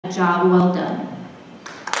a job well done.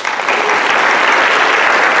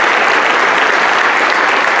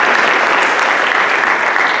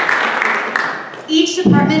 Each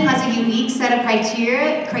department has a unique set of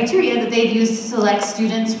criteria that they've used to select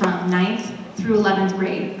students from 9th through 11th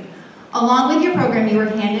grade. Along with your program, you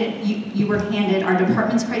were handed our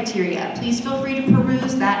department's criteria. Please feel free to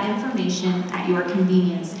peruse that information at your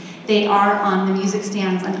convenience. They are on the music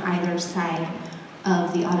stands on either side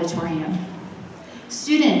of the auditorium.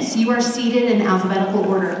 Students, you are seated in alphabetical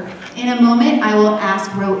order. In a moment, I will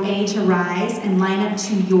ask row A to rise and line up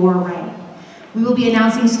to your right. We will be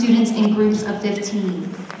announcing students in groups of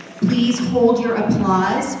 15. Please hold your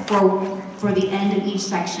applause for the end of each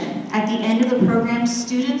section. At the end of the program,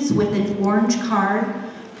 students with an orange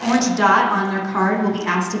dot on their card will be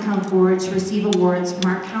asked to come forward to receive awards from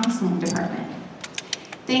our counseling department.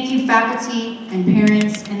 Thank you, faculty and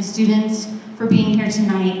parents and students, for being here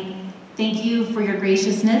tonight. Thank you for your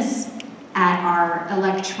graciousness at our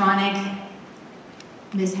electronic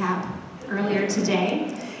mishap earlier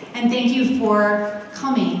today. And thank you for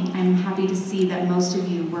coming. I'm happy to see that most of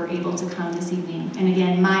you were able to come this evening. And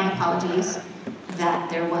again, my apologies that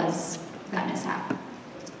there was that mishap.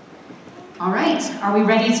 All right, are we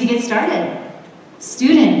ready to get started?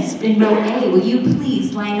 Students in row A, will you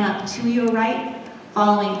please line up to your right,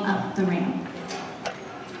 following up the ramp.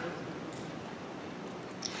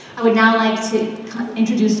 I would now like to come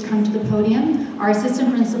to the podium, our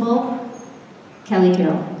assistant principal, Kelly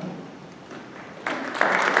Carroll.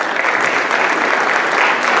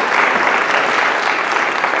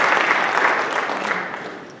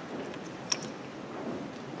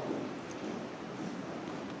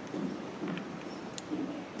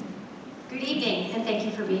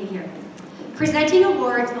 Presenting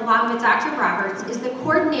awards along with Dr. Roberts is the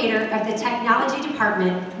coordinator of the Technology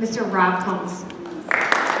Department, Mr. Rob Combs.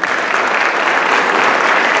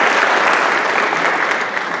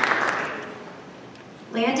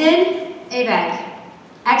 Landon Abeg,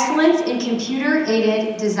 Excellence in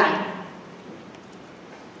Computer-Aided Design.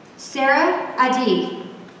 Sarah Adi,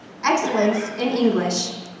 Excellence in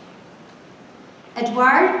English.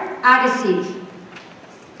 Edouard Agassi,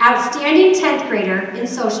 Outstanding 10th grader in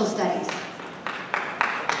Social Studies.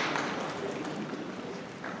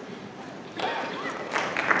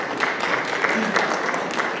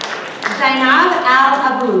 Zainab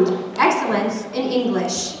Al-Aboud, Excellence in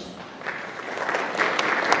English.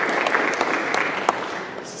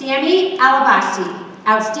 Sami Alabasi,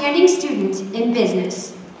 Outstanding Student in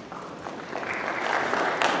Business.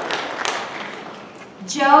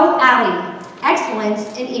 Joe Ali,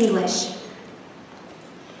 Excellence in English.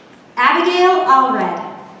 Abigail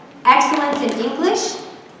Allred, Excellence in English,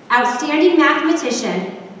 Outstanding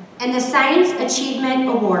Mathematician, and the Science Achievement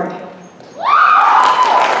Award.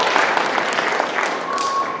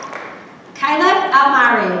 Kyleb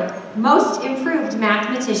Almari, Most Improved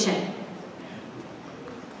Mathematician.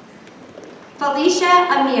 Felicia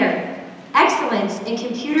Amir, Excellence in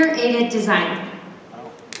Computer-Aided Design.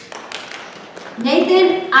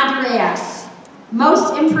 Nathan Andreas,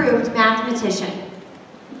 Most Improved Mathematician.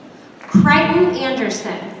 Crichton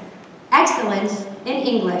Anderson, Excellence in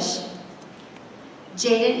English.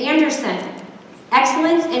 Jaden Anderson,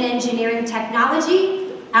 Excellence in Engineering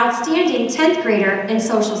Technology, Outstanding 10th grader in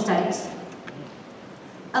Social Studies.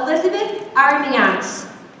 Elizabeth Armiance,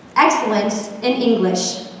 Excellence in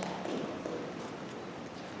English.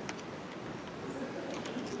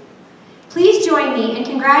 Please join me in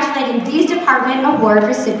congratulating these department award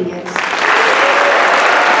recipients.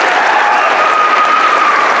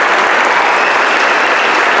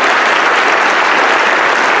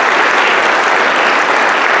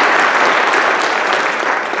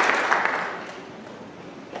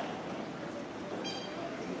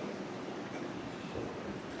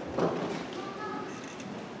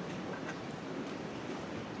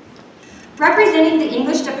 Representing the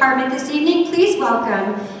English department this evening, please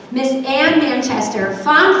welcome Miss Ann Manchester,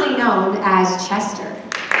 fondly known as Chester.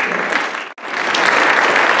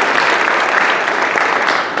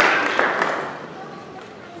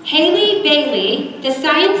 Haley Bailey, the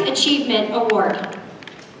Science Achievement Award.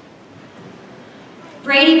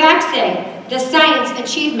 Brady Baxay, the Science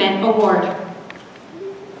Achievement Award.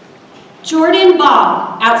 Jordan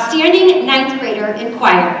Ball, Outstanding 9th grader in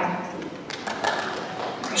choir.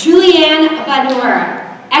 Julianne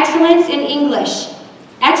Banura, Excellence in English,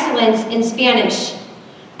 Excellence in Spanish,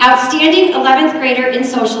 Outstanding 11th grader in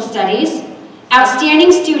Social Studies,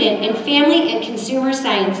 Outstanding Student in Family and Consumer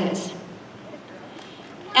Sciences.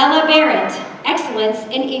 Ella Barrett, Excellence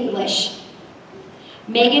in English.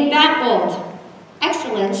 Megan Batbold,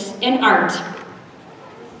 Excellence in Art.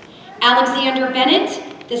 Alexander Bennett,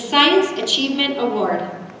 the Science Achievement Award.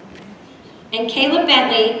 And Caleb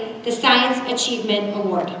Bentley, the Science Achievement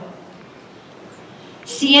Award.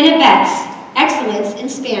 Sienna Betts, Excellence in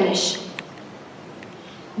Spanish.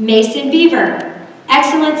 Mason Beaver,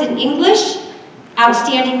 Excellence in English,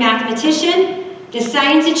 Outstanding Mathematician, the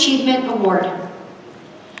Science Achievement Award.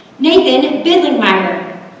 Nathan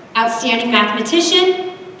Bidlingmeyer, Outstanding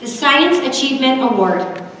Mathematician, the Science Achievement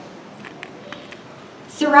Award.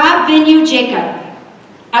 Sarat Vinyu Jacob,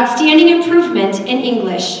 Outstanding Improvement in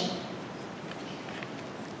English.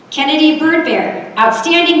 Kennedy Birdbear,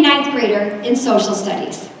 Outstanding 9th grader in Social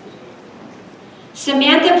Studies.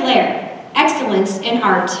 Samantha Blair, Excellence in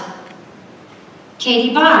Art.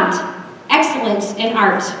 Katie Bond, Excellence in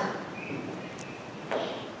Art.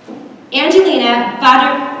 Angelina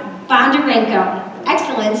Bondarenko,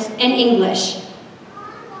 Excellence in English.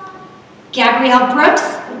 Gabrielle Brooks,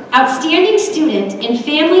 Outstanding Student in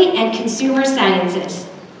Family and Consumer Sciences.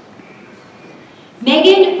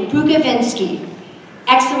 Megan Bukovinsky,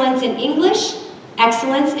 Excellence in English,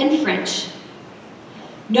 Excellence in French.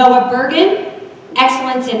 Noah Bergen,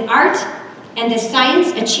 Excellence in Art, and the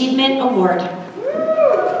Science Achievement Award.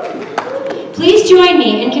 Please join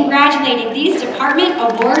me in congratulating these Department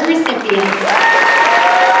Award recipients.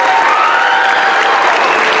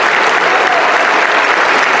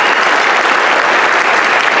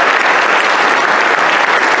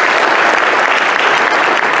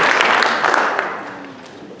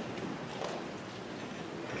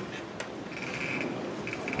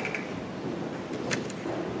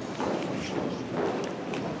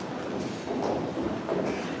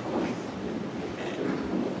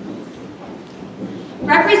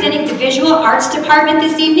 Representing the Visual Arts Department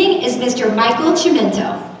this evening is Mr. Michael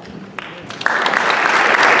Chimento.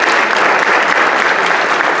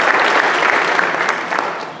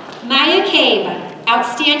 Maya Cabe,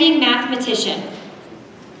 Outstanding Mathematician.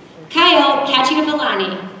 Kyle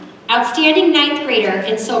Kachiavalani, Outstanding 9th grader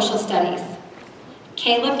in Social Studies.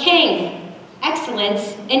 Caleb Kane,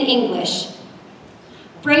 Excellence in English.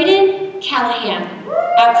 Braden Callahan,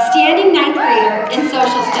 Outstanding 9th grader in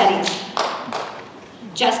Social Studies.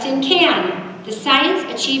 Justin Can, the Science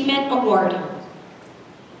Achievement Award.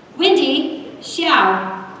 Wendy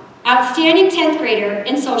Xiao, Outstanding 10th grader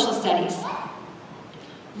in Social Studies.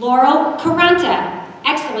 Laurel Caranta,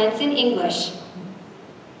 Excellence in English.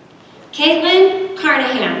 Caitlin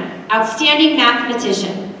Carnahan, Outstanding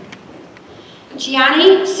Mathematician.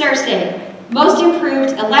 Gianni Cersei, Most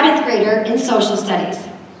Improved 11th grader in Social Studies.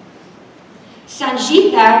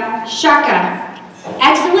 Sanjitha Shaka,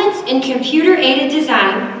 Excellence in Computer-Aided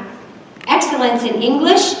Design, Excellence in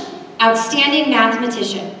English, Outstanding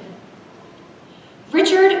Mathematician.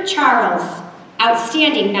 Richard Charles,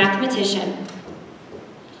 Outstanding Mathematician.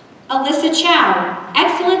 Alyssa Chow,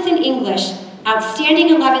 Excellence in English, Outstanding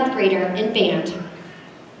 11th grader in Band.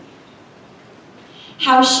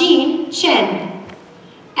 Haoxin Chen,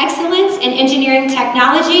 Excellence in Engineering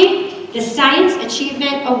Technology, the Science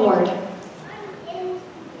Achievement Award.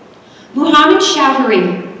 Muhammad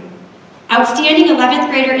Shahri, Outstanding 11th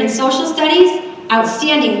grader in Social Studies,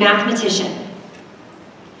 Outstanding Mathematician.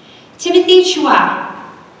 Timothy Chua,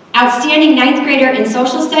 Outstanding 9th grader in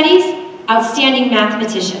Social Studies, Outstanding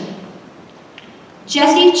Mathematician.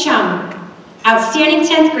 Jesse Chung, Outstanding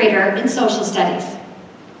 10th grader in Social Studies.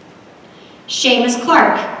 Seamus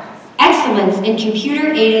Clark, Excellence in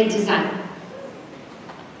Computer-Aided Design.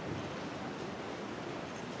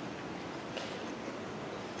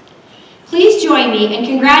 Please join me in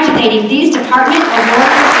congratulating these Department Award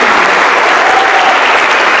recipients.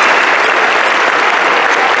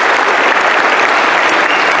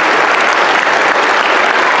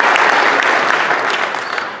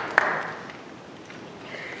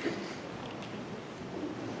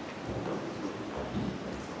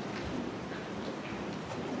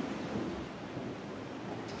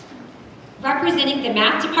 Representing the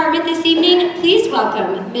Math Department this evening, please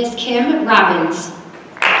welcome Ms. Kim Robbins.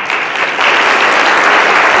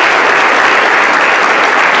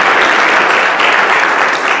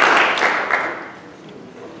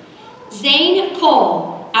 Zane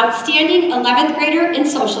Cole, Outstanding 11th grader in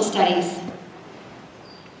Social Studies.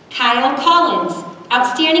 Kyle Collins,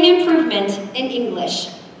 Outstanding Improvement in English.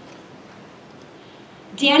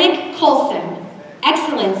 Danik Colson,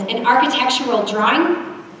 Excellence in Architectural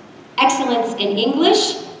Drawing, Excellence in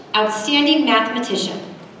English, Outstanding Mathematician.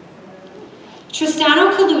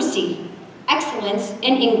 Tristano Calusi, Excellence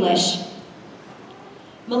in English.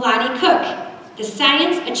 Milani Cook, the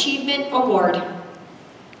Science Achievement Award.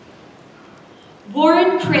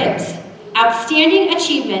 Warren Cribbs, Outstanding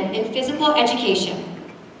Achievement in Physical Education.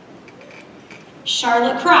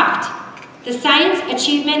 Charlotte Croft, the Science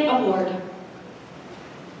Achievement Award.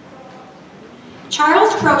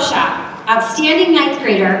 Charles Croshaw, outstanding 9th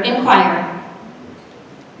grader in choir.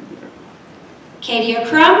 Katia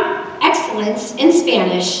Crum, excellence in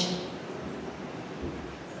Spanish.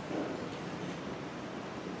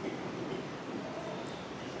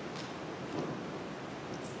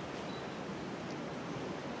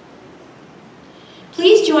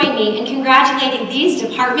 Please join me in congratulating these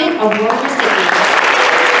Department Award recipients.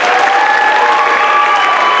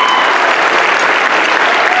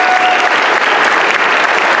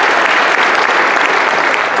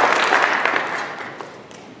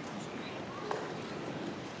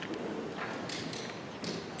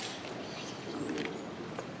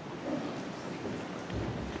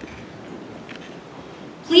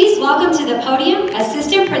 Please welcome to the podium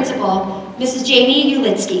Assistant Principal, Mrs. Jamie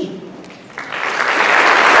Ulitsky.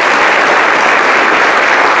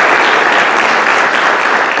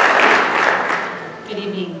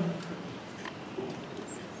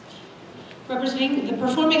 Representing the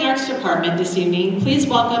Performing Arts Department this evening, please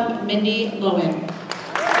welcome Mindy Lowen.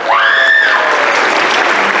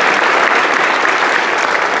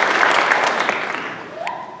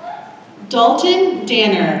 Dalton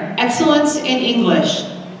Danner, excellence in English.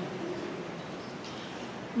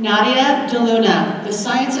 Nadia DeLuna, the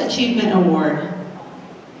Science Achievement Award.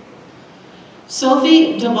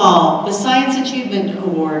 Sophie Duvall, the Science Achievement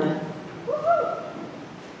Award.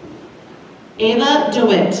 Ava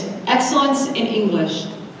DeWitt, excellence in English.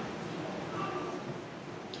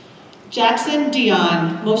 Jackson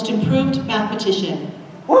Dion, most improved mathematician.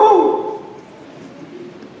 Woo!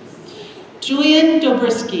 Julian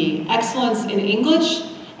Dobrisky, excellence in English,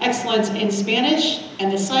 excellence in Spanish,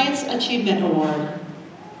 and the Science Achievement Award.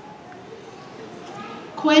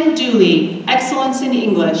 Quinn Dooley, excellence in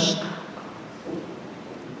English.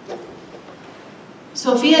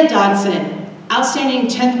 Sophia Dodson, outstanding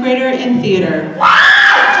 10th grader in theater.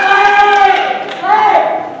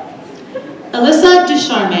 Alyssa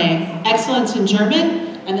Ducharme, excellence in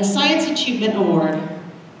German, and the Science Achievement Award.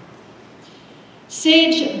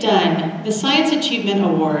 Sage Dunn, the Science Achievement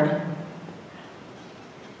Award.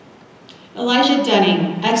 Elijah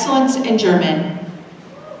Dunning, excellence in German.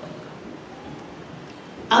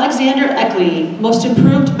 Alexander Eckley, most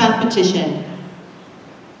improved mathematician.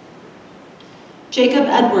 Jacob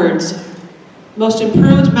Edwards, most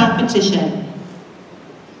improved mathematician.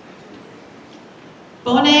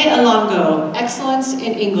 Bone Alongo, excellence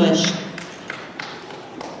in English.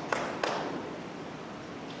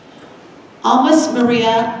 Almas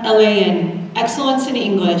Maria Elaine, excellence in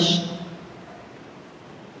English.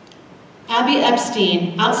 Abby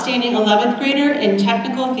Epstein, outstanding 11th grader in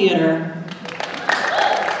technical theater.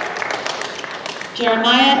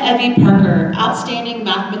 Jeremiah Evie Parker, outstanding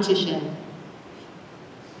mathematician.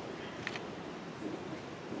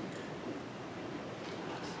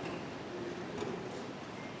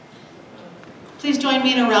 Please join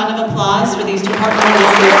me in a round of applause for these departmental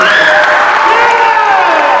recipients.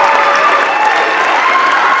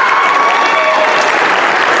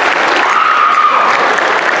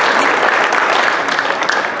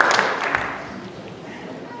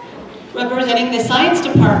 Representing the Science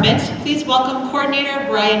Department, please welcome Coordinator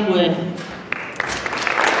Brian Wood.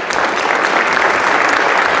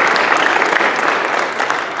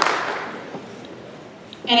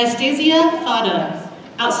 Anastasia Fada,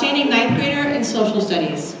 outstanding 9th grader in social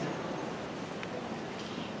studies.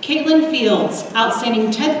 Caitlin Fields,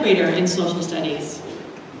 outstanding 10th grader in social studies.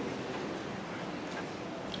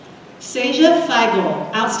 Seja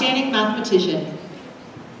Feigl, outstanding mathematician.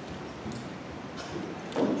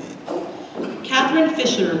 Catherine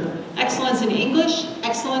Fisher, excellence in English,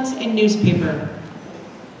 excellence in newspaper.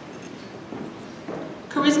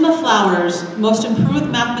 Charisma Flowers, most improved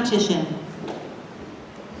mathematician.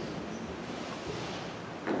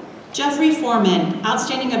 Jeffrey Foreman,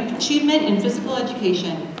 outstanding achievement in physical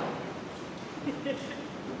education.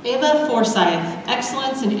 Ava Forsyth,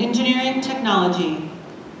 excellence in engineering technology.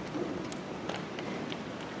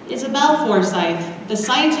 Isabel Forsyth, the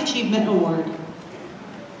Science Achievement Award.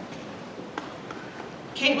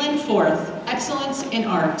 Caitlin Forth, excellence in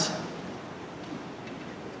art.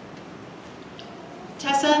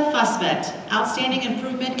 Tessa Fosvet, outstanding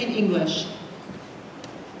improvement in English.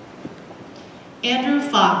 Andrew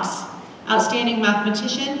Fox, outstanding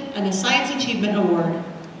mathematician and the Science Achievement Award.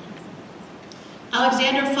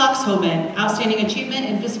 Alexander Foxhoven, outstanding achievement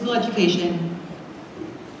in physical education.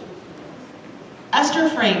 Esther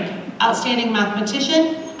Frank, outstanding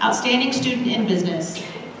mathematician, outstanding student in business.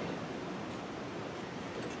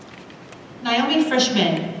 Naomi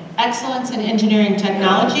Frischman, excellence in engineering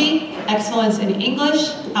technology, Excellence in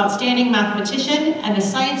English, Outstanding Mathematician, and the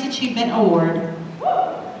Science Achievement Award.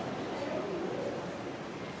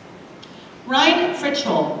 Ryan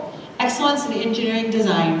Fritschel, Excellence in Engineering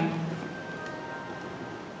Design.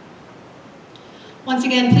 Once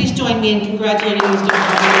again, please join me in congratulating these students.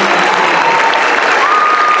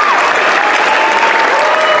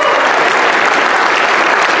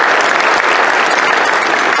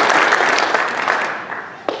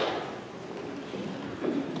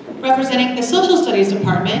 Representing the Social Studies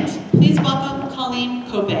Department, please welcome Colleen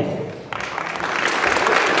Koped.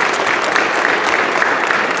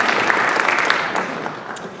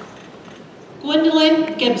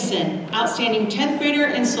 Gwendolyn Gibson, Outstanding 10th Grader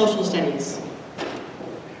in Social Studies.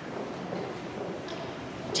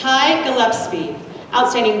 Ty Gillespie,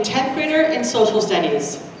 Outstanding 10th Grader in Social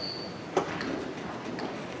Studies.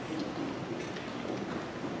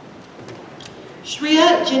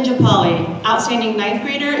 Shreya Jinjapali, Outstanding 9th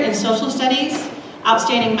Grader in Social Studies,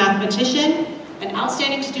 Outstanding Mathematician, and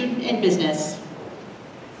Outstanding Student in Business.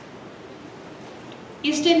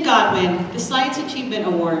 Easton Godwin, the Science Achievement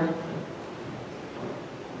Award.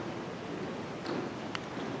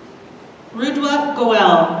 Rudwa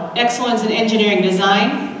Goel, Excellence in Engineering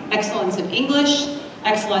Design, Excellence in English,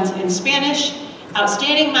 Excellence in Spanish,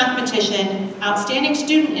 Outstanding Mathematician, Outstanding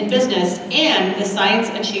Student in Business, and the Science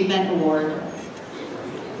Achievement Award.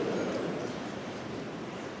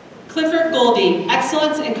 Clifford Goldie,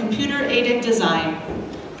 Excellence in Computer-Aided Design.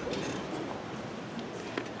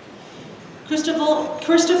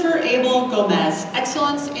 Christopher Abel Gomez,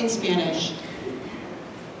 Excellence in Spanish.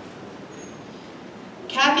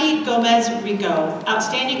 Kathy Gomez Rico,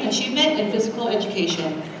 Outstanding Achievement in Physical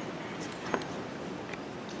Education.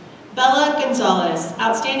 Bella Gonzalez,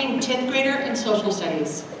 Outstanding 10th Grader in Social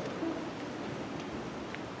Studies.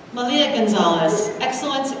 Malia Gonzalez,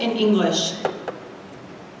 Excellence in English.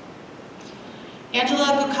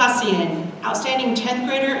 Angela Gukasian, Outstanding 10th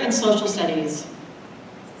Grader in Social Studies.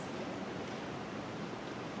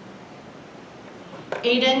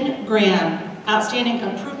 Aiden Graham, Outstanding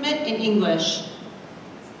Improvement in English.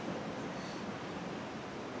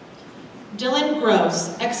 Dylan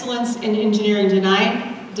Gross, Excellence in Engineering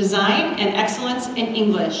Design and Excellence in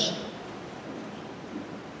English.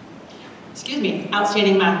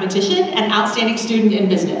 Outstanding Mathematician and Outstanding Student in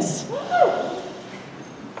Business.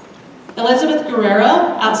 Elizabeth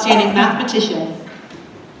Guerrero, Outstanding Mathematician.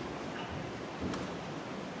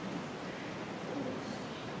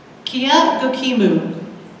 Kia Gokimu,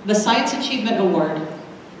 the Science Achievement Award.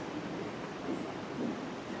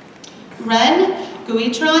 Ren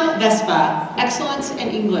Guitron Vespa, Excellence in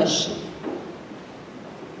English.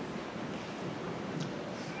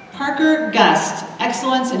 Parker Gust,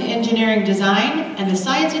 Excellence in Engineering Design and the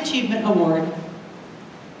Science Achievement Award.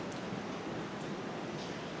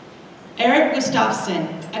 Eric Gustafson,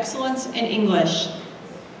 Excellence in English.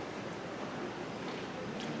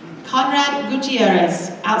 Conrad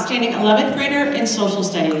Gutierrez, Outstanding 11th Grader in Social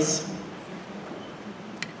Studies.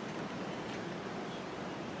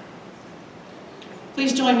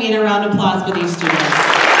 Please join me in a round of applause for these students.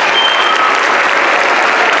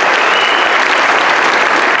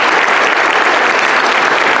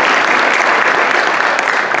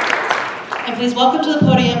 And please welcome to the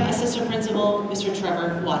podium Assistant Principal, Mr.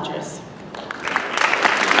 Trevor Watrous.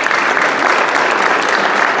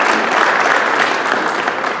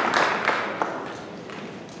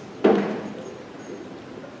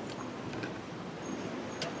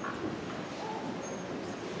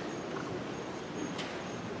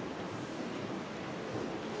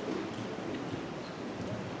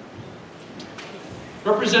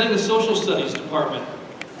 Representing the Social Studies Department,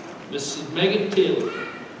 Mrs. Megan Taylor.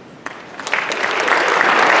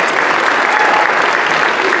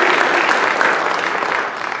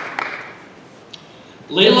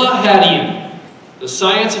 Layla Hadian, the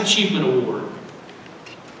Science Achievement Award.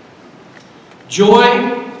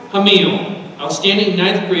 Joy Hamil, Outstanding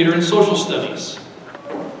 9th Grader in Social Studies.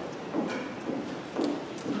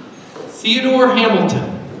 Theodore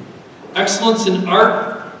Hamilton, Excellence in Art,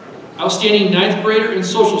 Outstanding 9th Grader in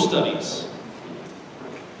Social Studies.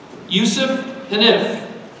 Yusuf Hanif,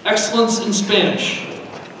 Excellence in Spanish.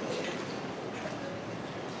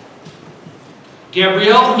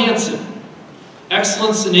 Gabrielle Hansen,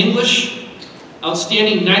 Excellence in English,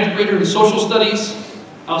 Outstanding 9th Grader in Social Studies,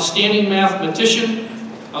 Outstanding Mathematician,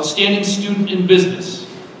 Outstanding Student in Business.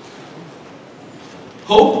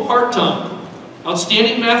 Hope Hartung,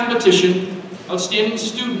 Outstanding Mathematician, Outstanding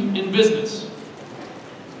Student in Business.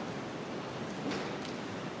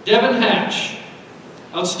 Devin Hatch,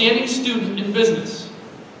 Outstanding Student in Business.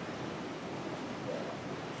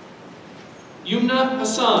 Yumna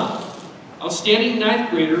Hassan, outstanding ninth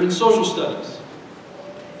grader in social studies.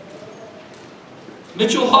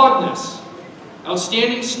 Mitchell Hogness,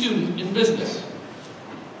 outstanding student in business.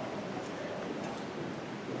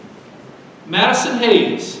 Madison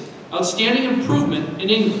Hayes, outstanding improvement in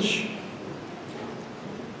English.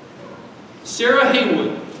 Sarah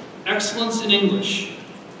Haywood, excellence in English.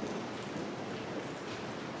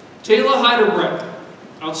 Taylor Heiderbrecht,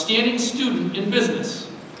 outstanding student in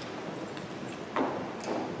business.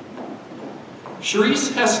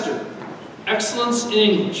 Charisse Hester, excellence in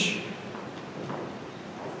English.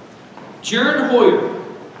 Jaron Hoyer,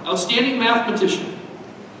 outstanding mathematician.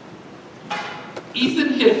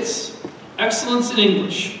 Ethan Hitz, excellence in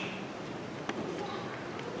English.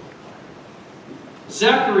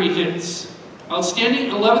 Zachary Hitz, outstanding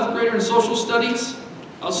 11th grader in social studies,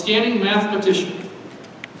 outstanding mathematician.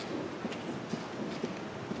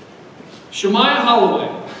 Shemaiah Holloway,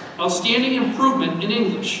 outstanding improvement in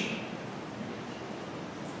English.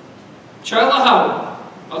 Chyla Howard,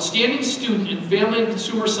 outstanding student in family and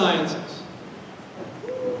consumer sciences.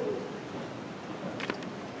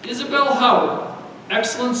 Isabel Howard,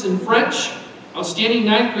 excellence in French, outstanding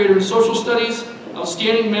ninth grader in social studies,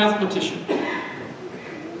 outstanding mathematician.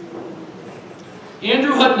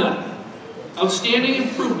 Andrew Hudnut, outstanding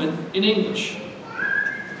improvement in English.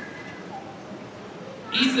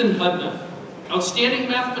 Ethan Hudnut, outstanding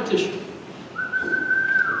mathematician.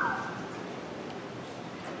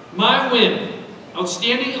 Mai Wynn,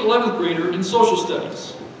 outstanding 11th grader in social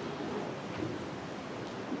studies.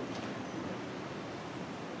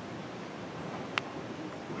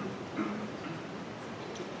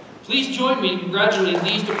 Please join me in congratulating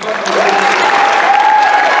these department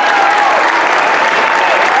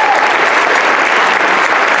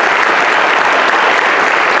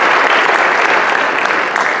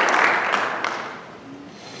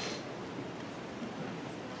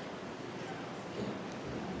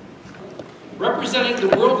Representing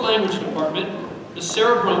the World Language Department is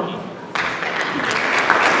Sarah Brunke.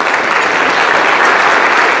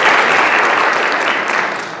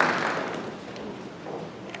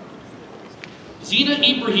 Zina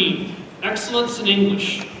Ibrahim, excellence in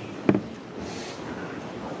English.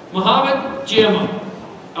 Mohammed Jama,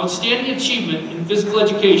 outstanding achievement in physical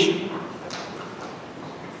education.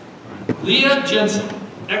 Leah Jensen,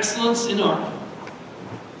 excellence in art.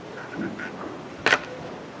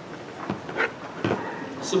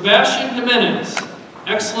 Sebastian Jimenez,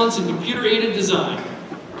 excellence in computer-aided design.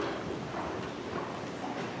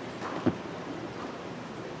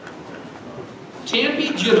 Tampi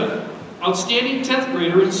Jitta, outstanding 10th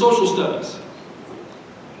grader in social studies.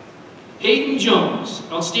 Hayden Jones,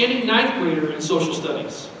 outstanding 9th grader in social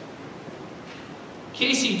studies.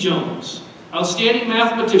 Casey Jones, outstanding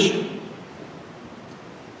mathematician.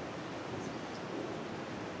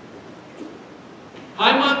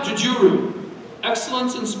 Haima Jujuru,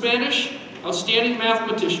 excellence in Spanish, outstanding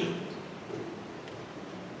mathematician.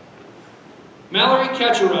 Mallory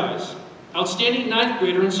Kacharais, outstanding 9th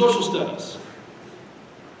grader in social studies.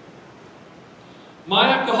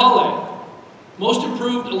 Maya Kahale, most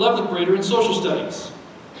improved 11th grader in social studies.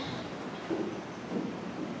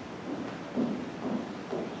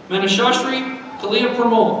 Manashashri Kalia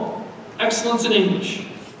Pramod, excellence in English.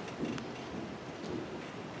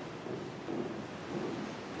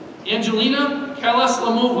 Angelina Kalas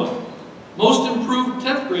Lamova, most improved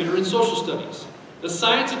 10th grader in social studies, the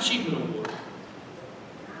Science Achievement Award.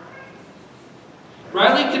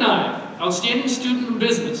 Riley Kanai, outstanding student in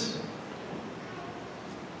business.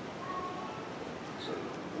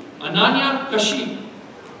 Ananya Kashi,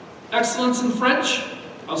 excellence in French,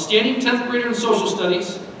 outstanding 10th grader in social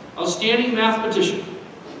studies, outstanding mathematician.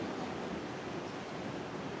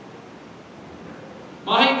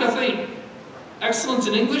 Mahi Kathai, excellence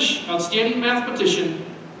in English, outstanding mathematician,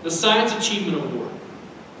 the Science Achievement Award.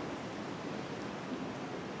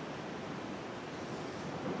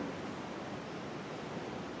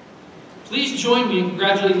 Please join me in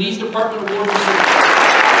congratulating these department award recipients.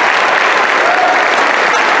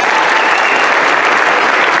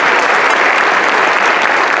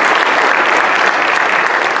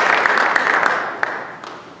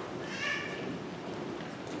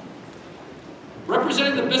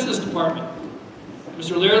 Representing the business department,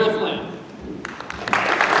 Mr. Larry LaFlamme.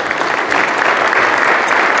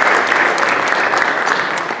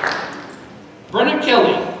 Brenna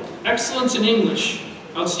Kelly, excellence in English,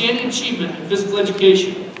 outstanding achievement in physical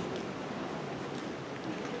education.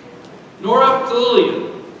 Nora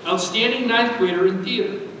Kalilia, outstanding 9th grader in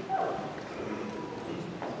theater.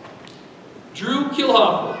 Drew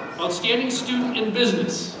Kilhoffer, outstanding student in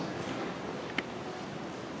business.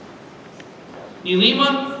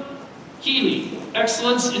 Nilima Keeley,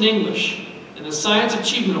 Excellence in English, and the Science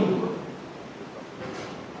Achievement Award.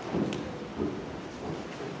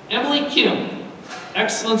 Emily Kim,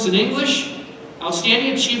 Excellence in English,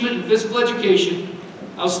 Outstanding Achievement in Physical Education,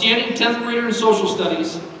 Outstanding 10th Grader in Social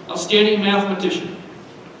Studies, Outstanding Mathematician.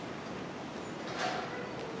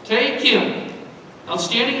 Tae Kim,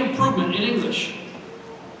 Outstanding Improvement in English.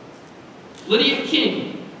 Lydia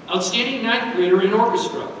King, Outstanding 9th Grader in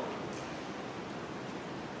Orchestra.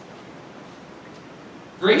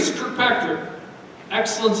 Grace Kirkpatrick,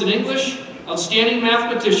 Excellence in English, Outstanding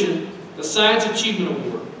Mathematician, the Science Achievement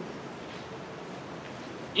Award.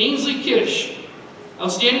 Ainsley Kish,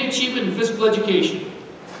 Outstanding Achievement in Physical Education.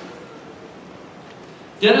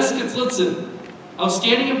 Dennis Kitzlitzen,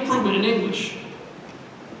 Outstanding Improvement in English.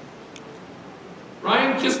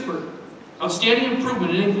 Ryan Kisper, Outstanding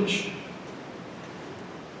Improvement in English.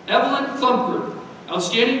 Evelyn Klumker,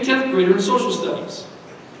 Outstanding 10th Grader in Social Studies.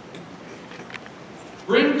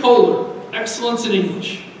 Bryn Kohler, Excellence in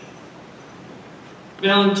English.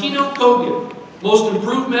 Valentino Kogan, Most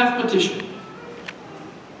Improved Mathematician.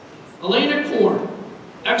 Elena Korn,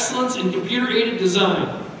 Excellence in Computer-Aided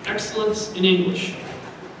Design, Excellence in English.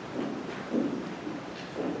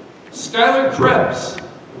 Skylar Krebs,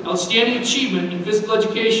 Outstanding Achievement in Physical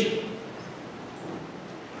Education.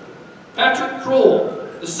 Patrick Kroll,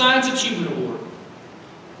 the Science Achievement Award.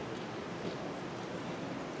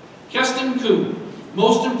 Keston Kuhn,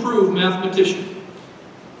 Most Improved Mathematician.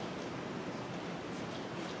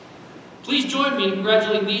 Please join me in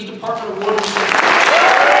congratulating these Department Award recipients.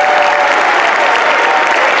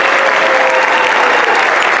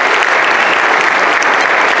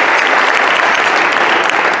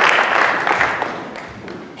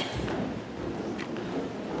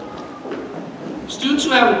 Students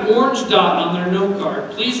who have an orange dot on their note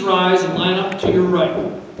card, please rise and line up to your right.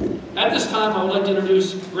 At this time, I would like to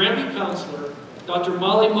introduce Grandview Counselor, Dr.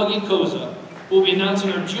 Molly Muggy Koza, who will be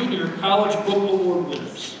announcing our Junior College Book Award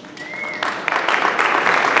winners.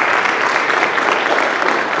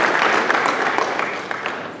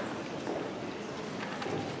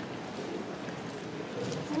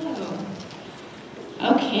 Hello.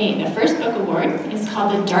 Okay, the first book award is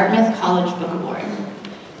called the Dartmouth College Book Award.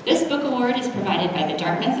 This book award is provided by the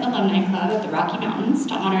Dartmouth Alumni Club of the Rocky Mountains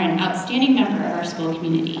to honor an outstanding member of our school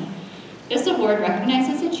community. This award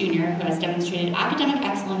recognizes a junior who has demonstrated academic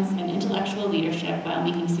excellence and intellectual leadership while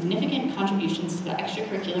making significant contributions to the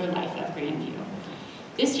extracurricular life of Grandview.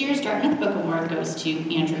 This year's Dartmouth Book Award goes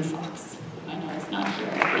to Andrew Fox, who I know is not here,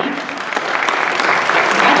 I believe.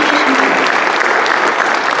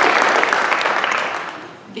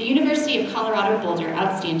 Congratulations. The University of Colorado Boulder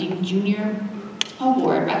Outstanding Junior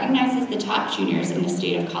Award recognizes the top juniors in the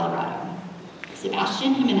state of Colorado.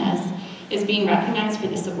 Sebastian Jimenez is being recognized for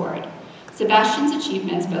this award. Sebastian's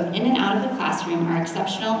achievements both in and out of the classroom are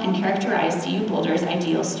exceptional and characterize CU Boulder's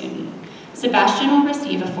ideal student. Sebastian will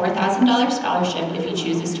receive a $4,000 scholarship if he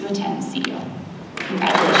chooses to attend CU.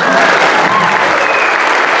 Congratulations.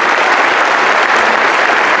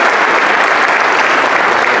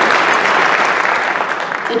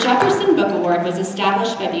 The Jefferson Book Award was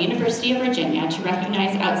established by the University of Virginia to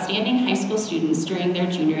recognize outstanding high school students during their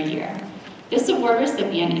junior year. This award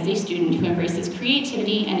recipient is a student who embraces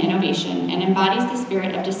creativity and innovation and embodies the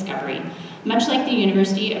spirit of discovery, much like the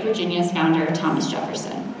University of Virginia's founder, Thomas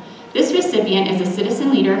Jefferson. This recipient is a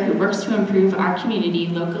citizen leader who works to improve our community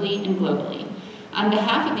locally and globally. On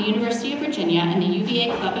behalf of the University of Virginia and the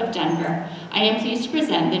UVA Club of Denver, I am pleased to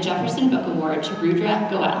present the Jefferson Book Award to Rudra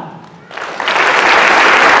Goel.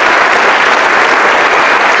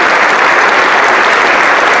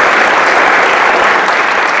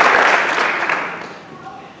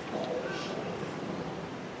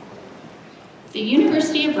 The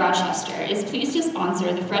University of Rochester is pleased to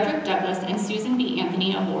sponsor the Frederick Douglass and Susan B.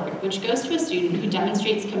 Anthony Award, which goes to a student who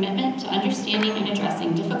demonstrates commitment to understanding and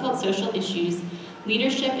addressing difficult social issues,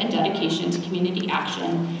 leadership and dedication to community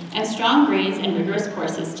action, and strong grades and rigorous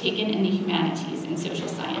courses taken in the humanities and social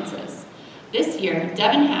sciences. This year,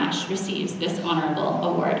 Devin Hash receives this honorable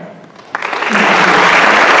award.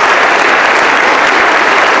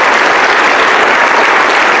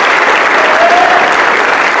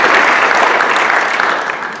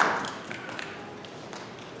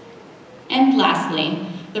 And lastly,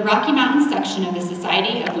 the Rocky Mountain section of the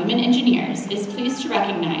Society of Women Engineers is pleased to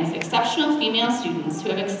recognize exceptional female students who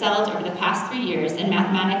have excelled over the past 3 years in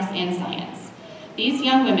mathematics and science. These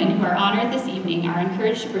young women who are honored this evening are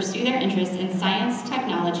encouraged to pursue their interests in science,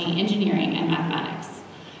 technology, engineering, and mathematics.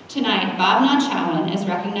 Tonight, Bhavna Chowan is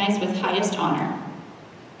recognized with highest honor.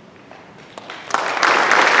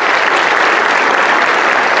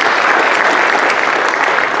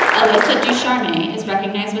 Alyssa Ducharme is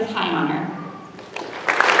recognized with high honor.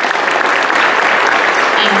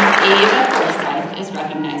 And Ava Forsyth is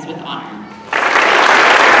recognized with honor.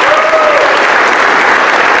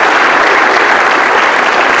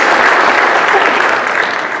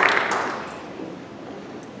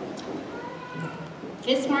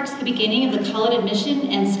 This marks the beginning of the Cullen admission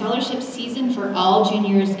and scholarship season for all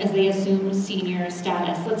juniors as they assume senior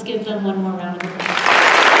status. Let's give them one more round of applause.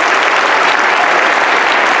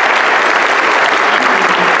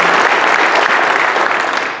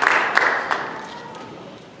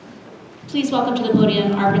 Please welcome to the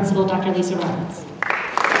podium our principal, Dr. Lisa Roberts.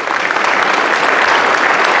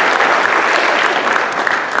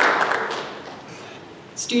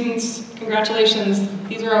 Students, congratulations.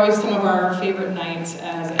 These are always some of our favorite nights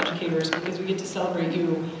as educators because we get to celebrate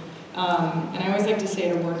you. And I always like to say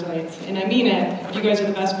at award nights, and I mean it, you guys are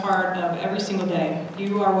the best part of every single day.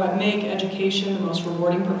 You are what make education the most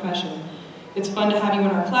rewarding profession. It's fun to have you in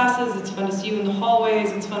our classes, it's fun to see you in the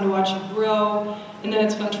hallways, it's fun to watch you grow, and then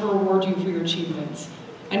it's fun to reward you for your achievements.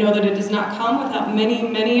 I know that it does not come without many,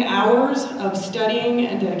 many hours of studying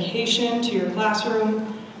and dedication to your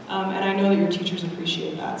classroom. And I know that your teachers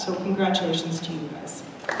appreciate that, so congratulations to you guys.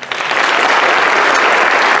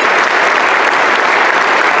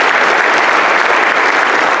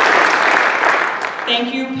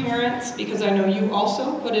 Thank you, parents, because I know you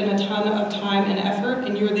also put in a ton of time and effort,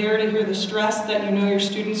 and you're there to hear the stress that you know your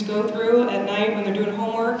students go through at night when they're doing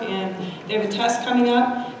homework and they have a test coming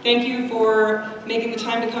up. Thank you for making the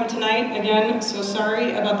time to come tonight. Again, so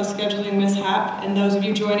sorry about the scheduling mishap. And those of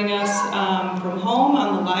you joining us from home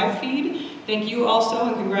on the live feed, thank you also,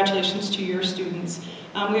 and congratulations to your students.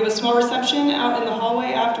 We have a small reception out in the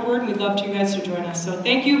hallway afterward, and we'd love you guys to join us. So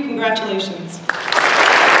thank you, congratulations.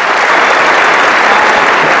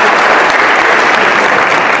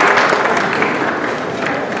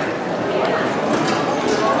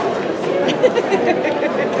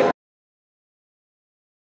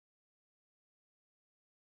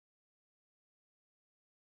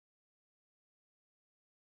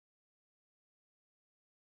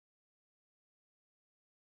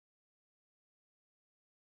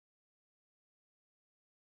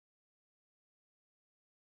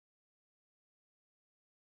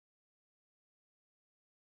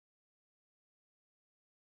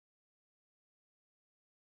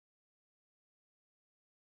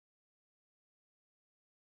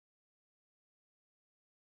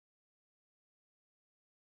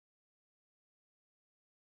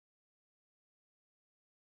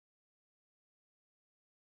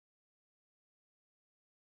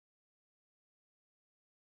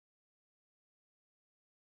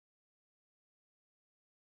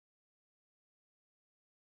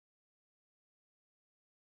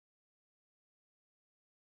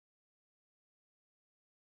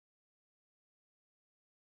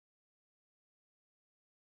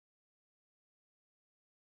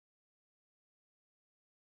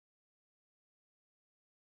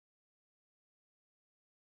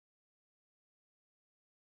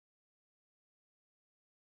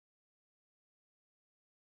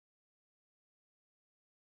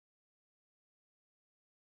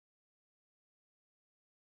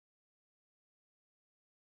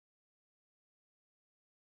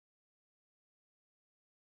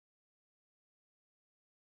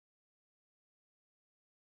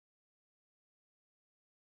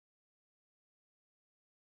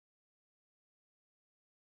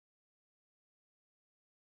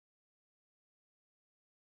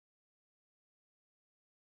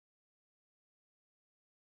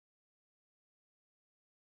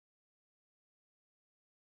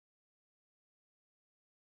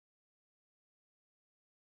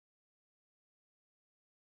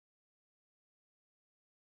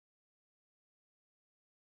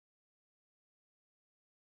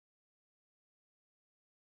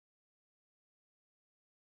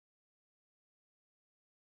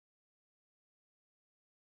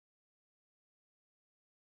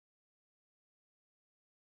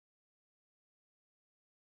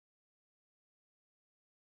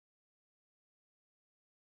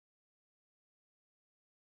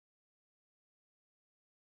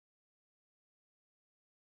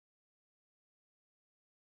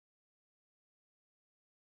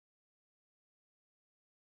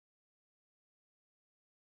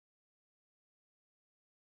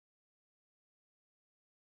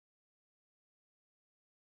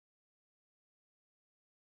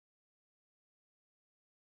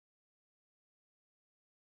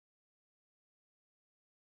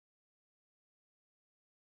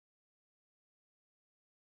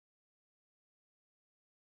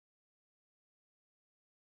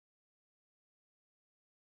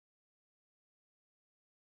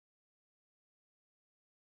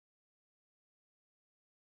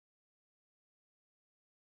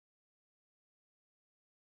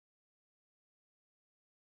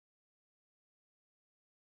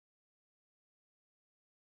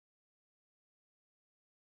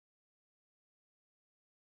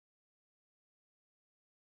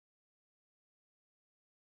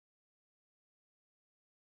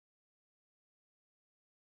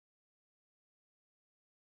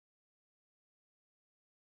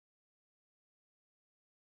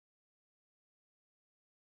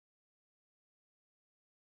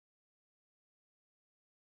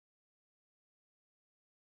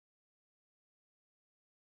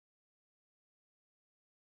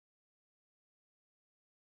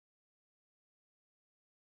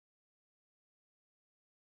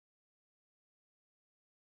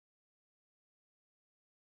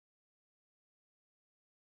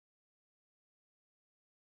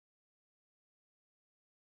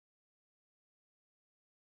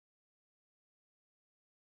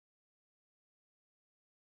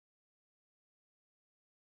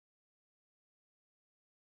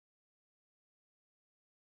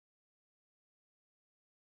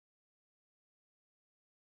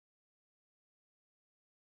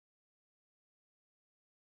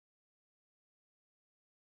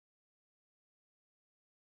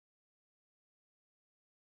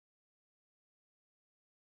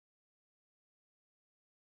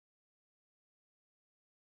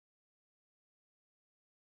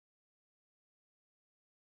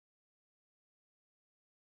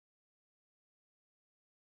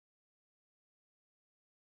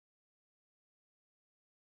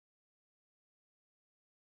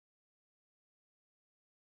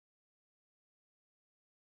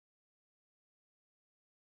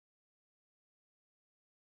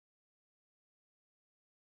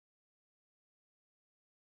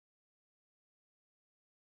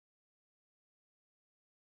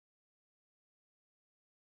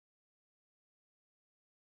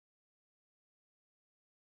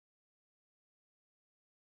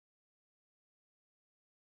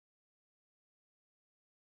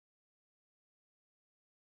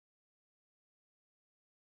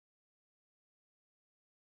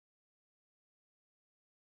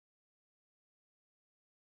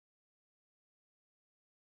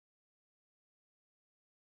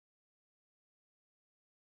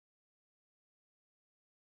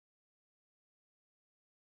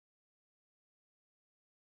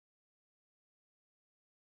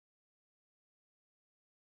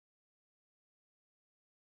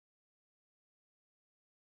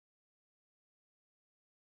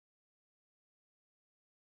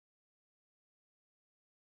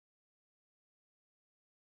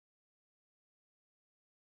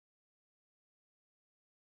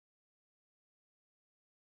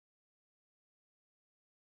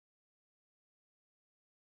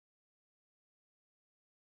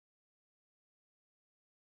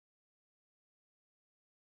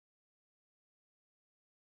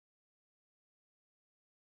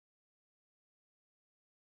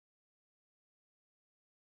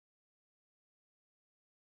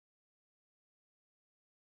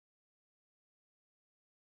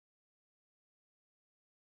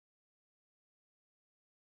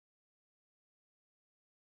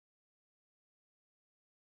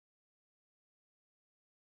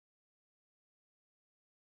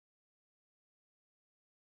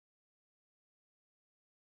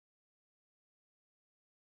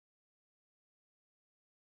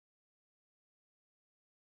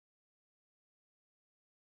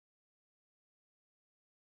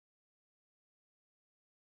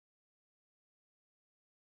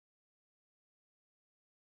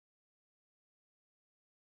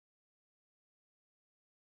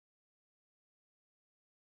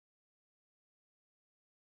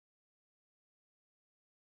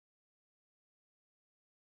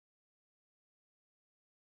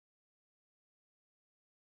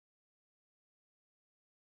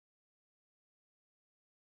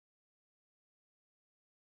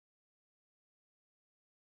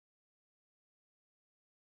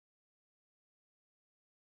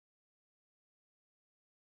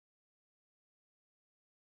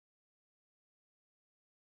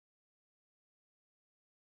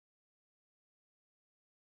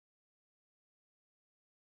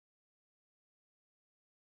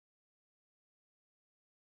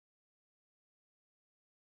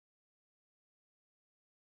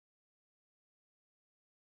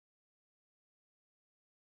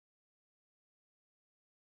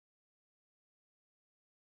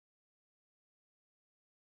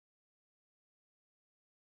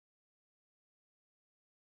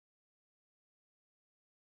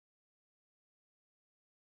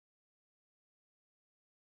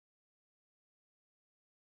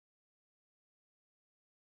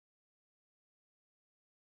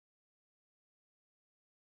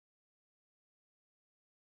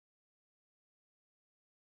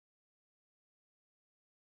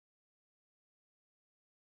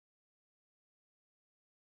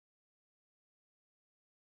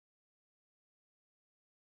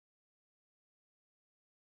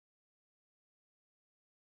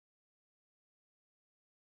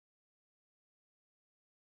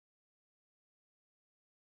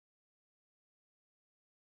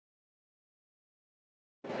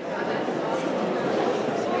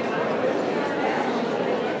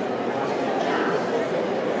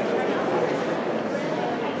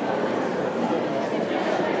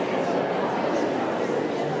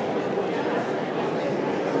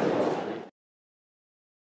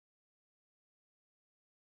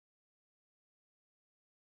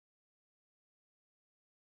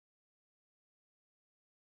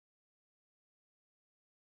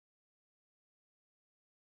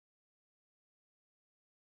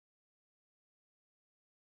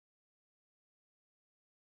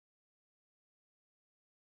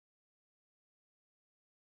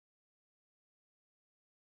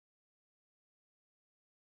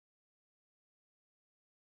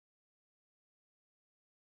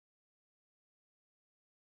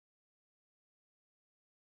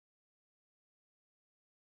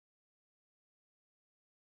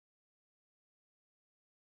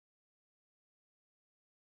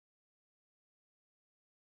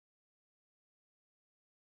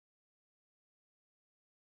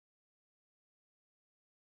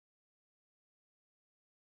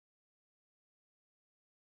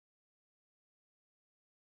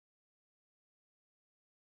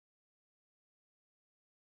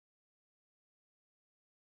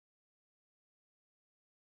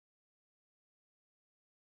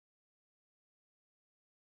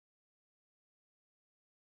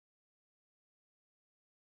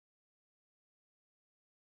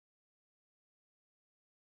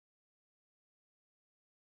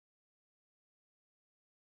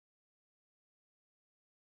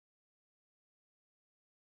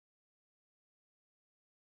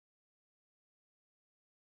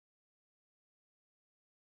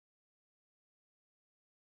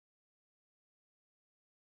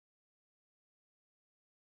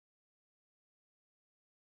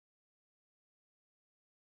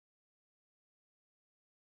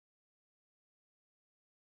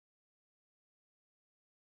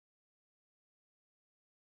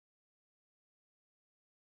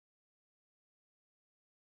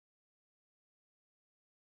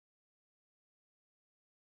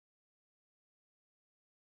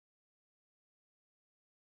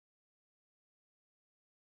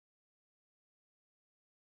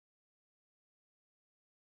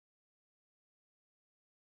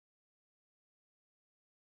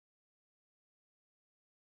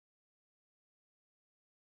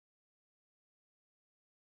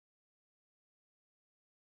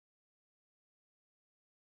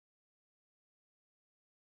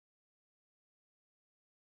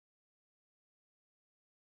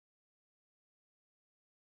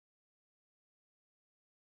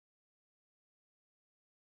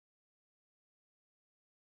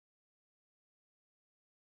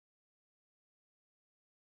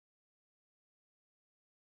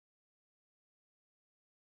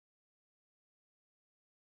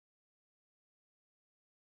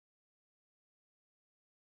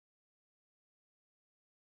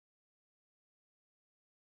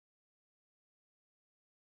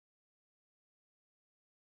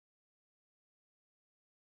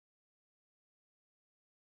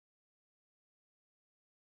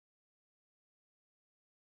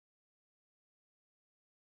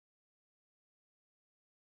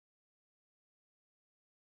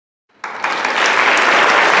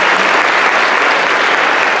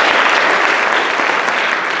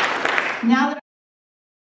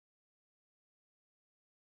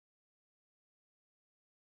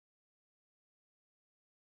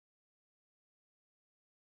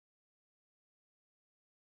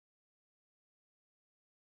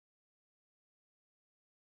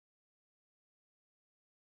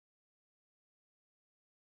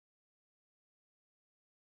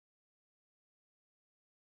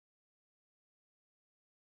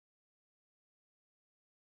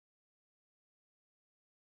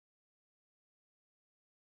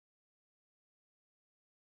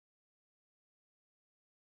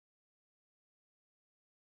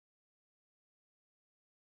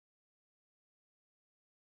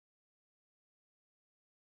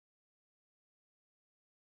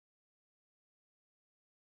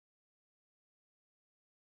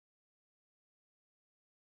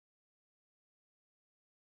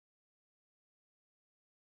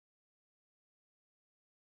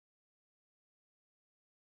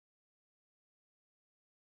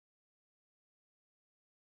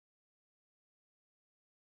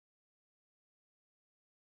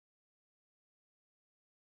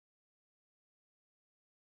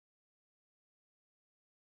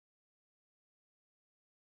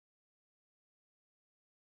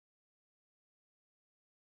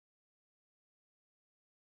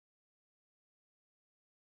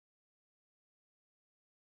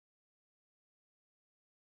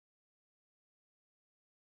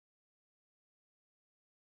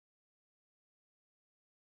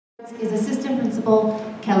 Is Assistant Principal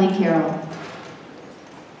Kelly Carroll.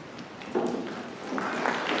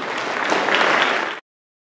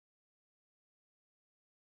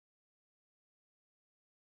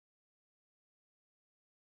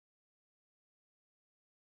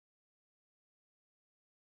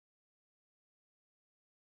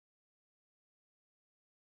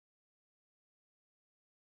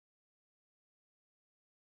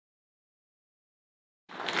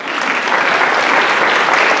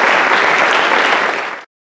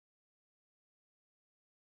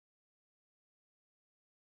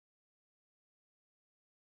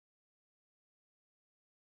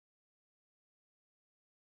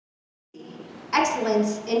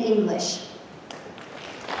 Excellence in English.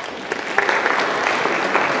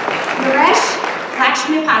 Naresh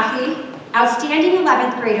Lakshmipathy, outstanding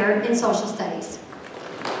 11th grader in social studies.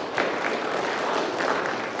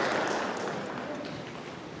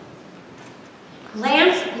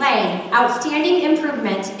 Lance Lang, outstanding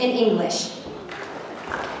improvement in English.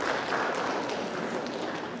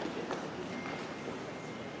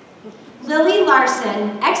 Lily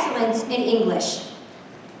Larson, excellence in English.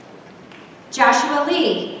 Joshua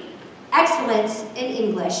Lee, excellence in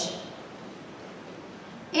English.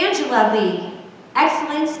 Angela Lee,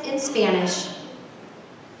 excellence in Spanish.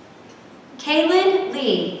 Kaylin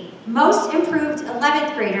Lee, most improved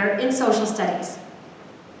 11th grader in social studies.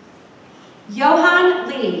 Johan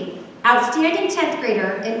Lee, outstanding 10th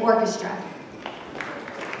grader in orchestra.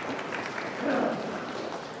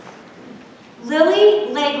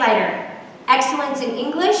 Lily Legleiter, excellence in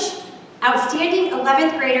English, outstanding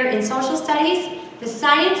 11th grader in social studies, the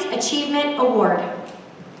Science Achievement Award.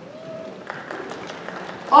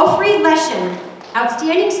 Ofri Leshen,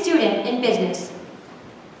 outstanding student in business.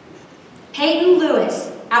 Peyton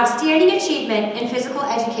Lewis, outstanding achievement in physical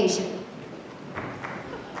education.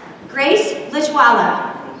 Grace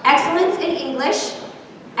Lichwala, excellence in English,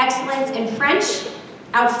 excellence in French,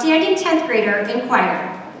 outstanding 10th grader in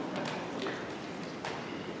choir.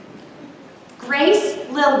 Grace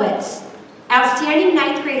Lilwitz, outstanding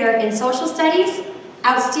 9th grader in social studies,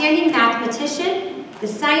 outstanding mathematician, the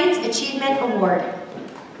Science Achievement Award.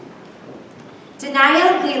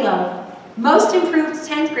 Denaya Lilo, most improved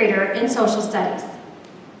 10th grader in social studies.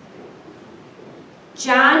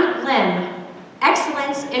 John Lim,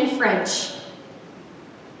 excellence in French.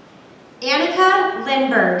 Annika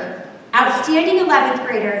Lindberg, outstanding 11th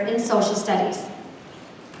grader in social studies.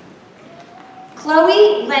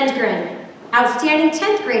 Chloe Lindgren, outstanding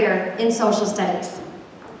 10th grader in social studies.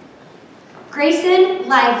 Grayson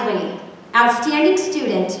Lively, outstanding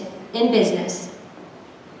student in business.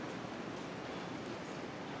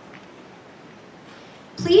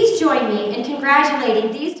 Please join me in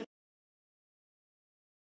congratulating these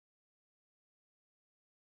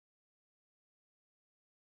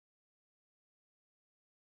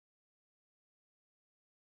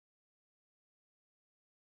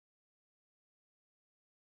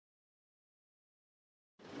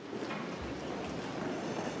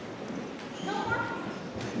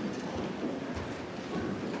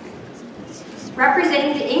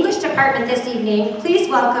representing the English department this evening. Please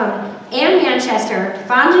welcome Ann Manchester,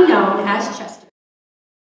 fondly known as Chester.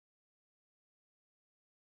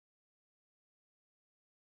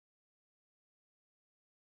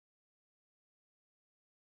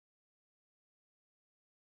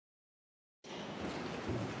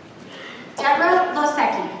 Deborah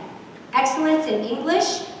Losecki, excellence in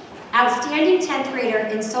English, outstanding 10th grader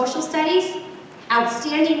in social studies,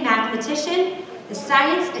 outstanding mathematician, the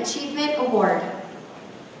Science Achievement Award.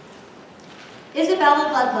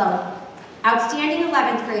 Isabella Ludlow, outstanding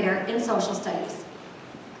 11th grader in social studies.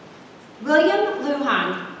 William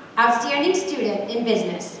Lujan, outstanding student in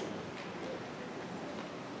business.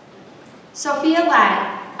 Sophia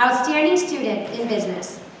Lai, outstanding student in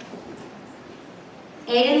business.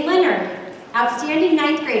 Aiden Leonard, outstanding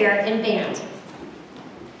 9th grader in band.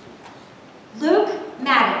 Luke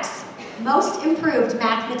Maddox, most improved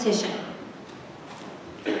mathematician.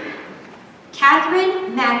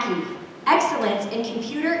 Catherine Mackey, excellence in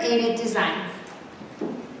computer-aided design.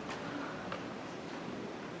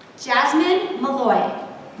 Jasmine Malloy,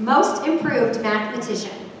 most improved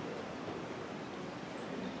mathematician.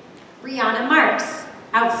 Rihanna Marks,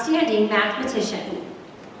 outstanding mathematician.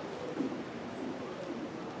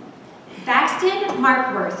 Baxton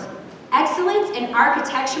Markworth, excellence in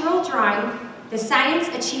architectural drawing, the Science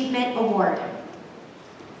Achievement Award.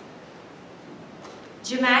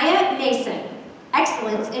 Jemiah Mason,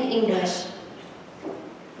 excellence in English.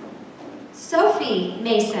 Sophie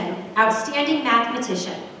Mason, outstanding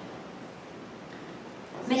mathematician.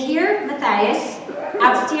 Mahir Matthias,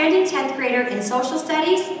 outstanding 10th grader in social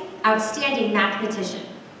studies, outstanding mathematician.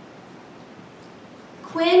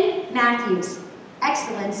 Quinn Matthews,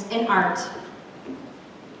 excellence in art.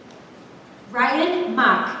 Ryan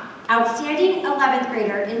Mock, outstanding 11th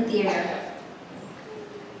grader in theater.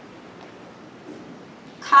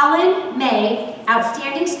 Colin May,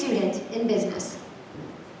 outstanding student in business.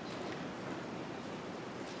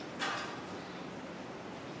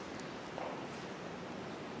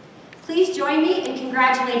 Please join me in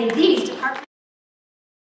congratulating these department.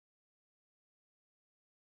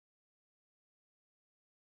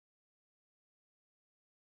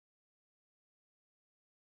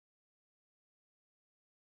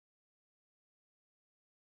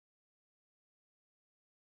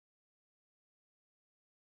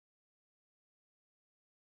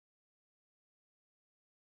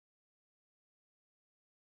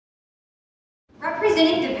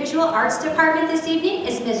 Representing the Visual Arts Department this evening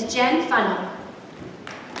is Ms. Jen Funnell.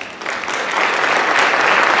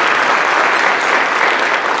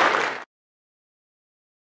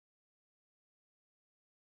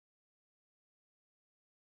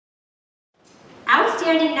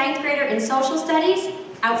 Outstanding 9th grader in social studies,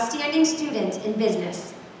 outstanding student in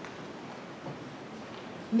business.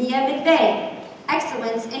 Mia McVeigh,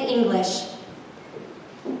 excellence in English.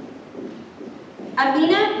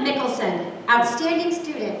 Amina Mickelson, outstanding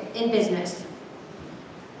student in business.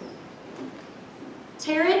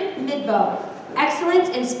 Taryn Midbow, excellence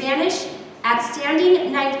in Spanish,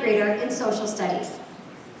 outstanding 9th grader in social studies.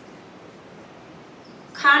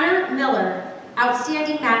 Connor Miller,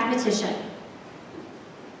 outstanding mathematician.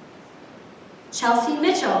 Chelsea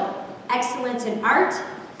Mitchell, excellence in art,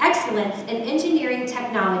 excellence in engineering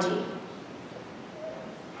technology.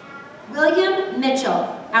 William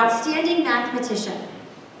Mitchell, outstanding mathematician.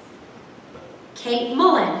 Kate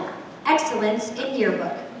Mullen, excellence in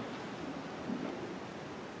yearbook.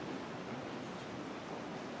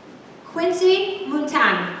 Quincy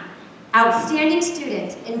Muntan, outstanding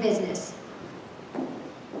student in business.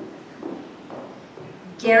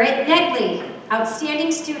 Garrett Negley,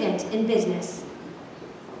 outstanding student in business.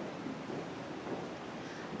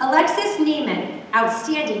 Alexis Neiman,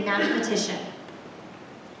 outstanding mathematician.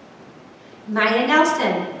 Maya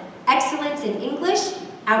Nelson, excellence in English,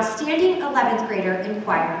 outstanding 11th grader in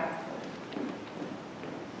choir.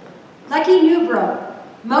 Lucky Newbro,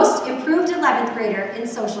 most improved 11th grader in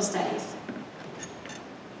social studies.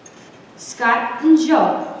 Scott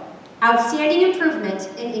Njo, outstanding improvement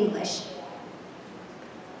in English.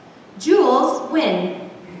 Jules Wynn,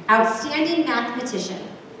 outstanding mathematician.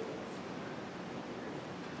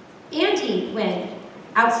 Andy Wynn,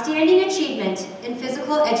 outstanding achievement in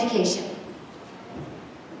physical education.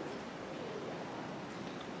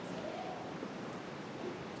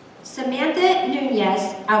 Samantha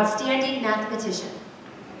Nunez, outstanding mathematician.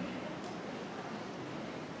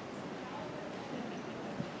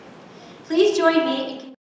 Please join me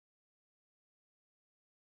in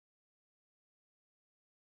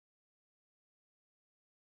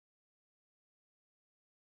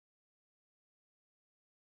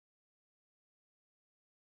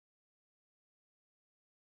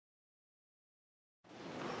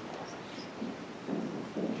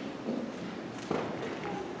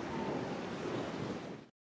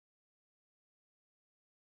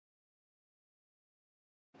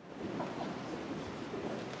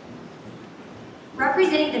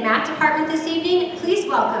representing the math department this evening, please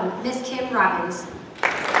welcome Ms. Kim Robbins.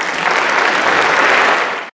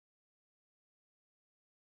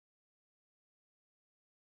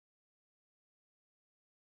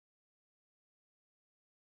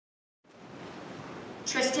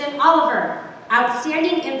 Tristan Oliver,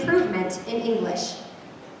 outstanding improvement in English.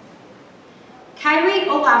 Kyrie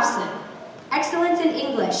Olafson, excellence in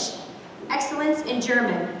English, excellence in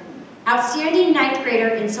German, outstanding 9th grader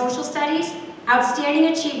in social studies,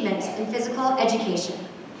 outstanding achievement in physical education.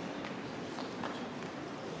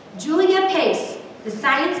 Julia Pace, the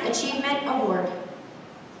Science Achievement Award.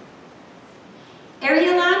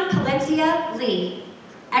 Arielon Palencia Lee,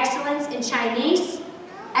 excellence in Chinese,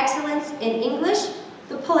 excellence in English,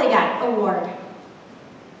 the Polygot Award.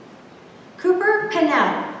 Cooper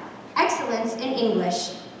Pennell, excellence in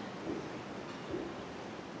English.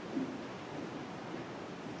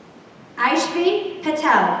 Aishvi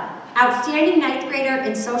Patel, outstanding 9th grader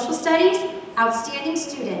in social studies, outstanding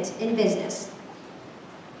student in business.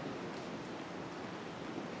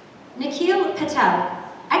 Nikhil Patel,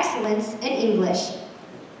 excellence in English.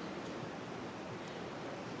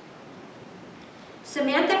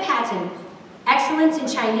 Samantha Patton, excellence in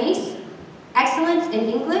Chinese, excellence in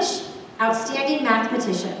English, outstanding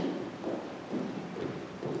mathematician.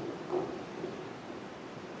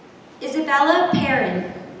 Isabella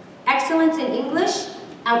Perrin, excellence in English,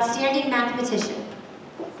 outstanding mathematician.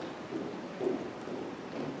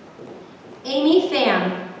 Amy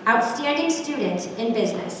Pham, outstanding student in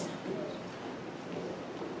business.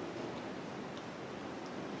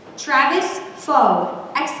 Travis Foe,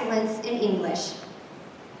 excellence in English.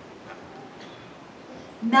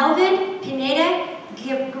 Melvin Pineda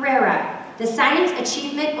Guerrera, the Science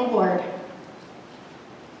Achievement Award.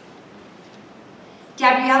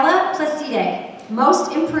 Gabriela Placide,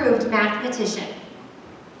 most improved mathematician.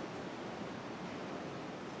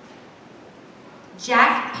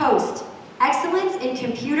 Jack Post, excellence in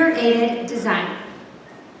computer-aided design.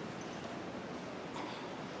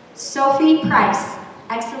 Sophie Price,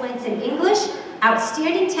 excellence in English,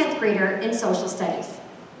 outstanding 10th grader in social studies.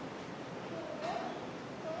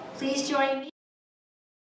 Please join me.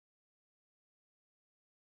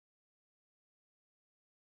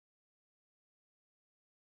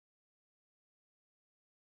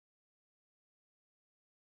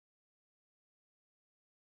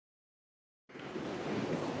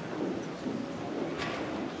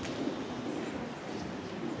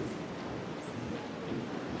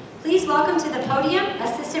 Please welcome to the podium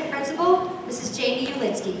Assistant Principal, Mrs. Jamie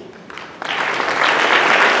Ulitsky.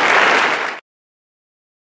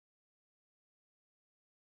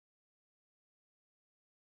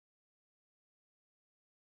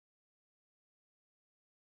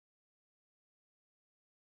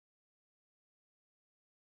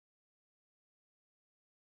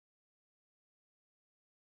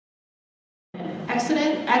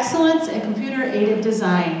 Excellence in computer-aided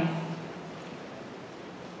design.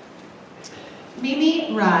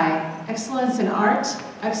 Mimi Rai, excellence in art,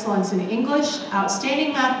 excellence in English,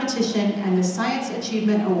 outstanding mathematician, and the Science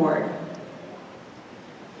Achievement Award.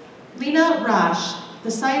 Lena Rasch, the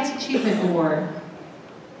Science Achievement Award.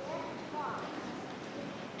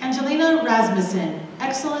 Angelina Rasmussen,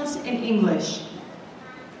 excellence in English.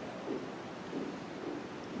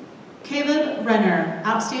 Caleb Renner,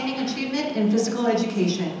 outstanding achievement in physical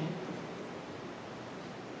education.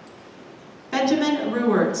 Benjamin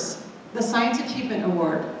Ruwerts, the Science Achievement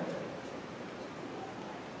Award.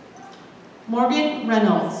 Morgan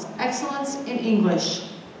Reynolds, excellence in English.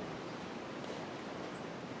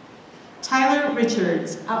 Tyler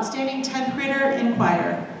Richards, outstanding 10th grader in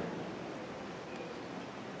choir.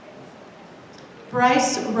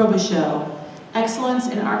 Bryce Robichaud, excellence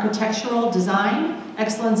in architectural design,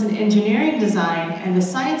 excellence in engineering design, and the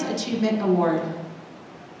Science Achievement Award.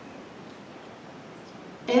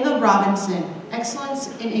 Ava Robinson, excellence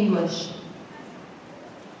in English.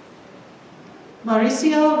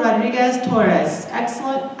 Mauricio Rodriguez Torres,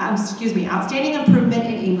 outstanding improvement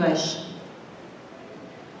in English.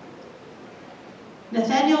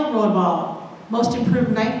 Nathaniel Rodball, most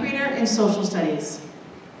improved 9th grader in social studies.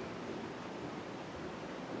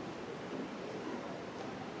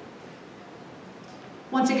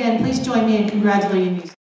 Once again, please join me in congratulating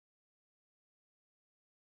these.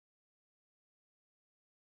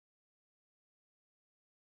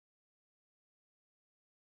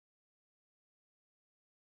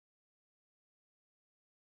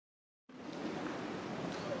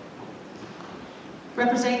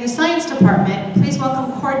 Representing the Science Department, please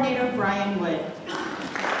welcome Coordinator Brian Wood.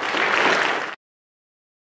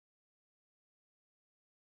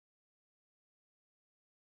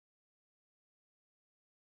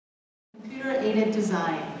 Computer-aided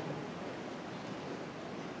design.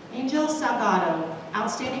 Angel Salgado,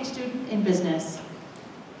 outstanding student in business.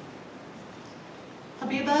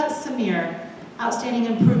 Habiba Samir, outstanding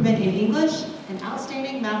improvement in English and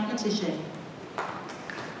outstanding mathematician.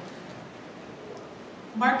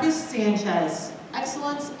 Marcus Sanchez,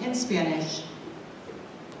 excellence in Spanish.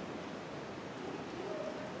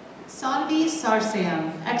 Sanvi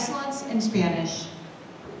Sarsam, excellence in Spanish.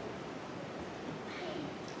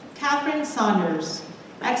 Catherine Saunders,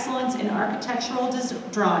 excellence in architectural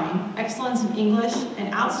drawing, excellence in English,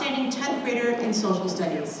 and outstanding 10th grader in social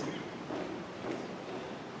studies.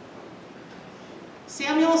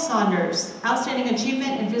 Samuel Saunders, outstanding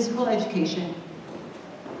achievement in physical education.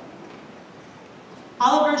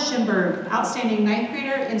 Oliver Schimberg, outstanding 9th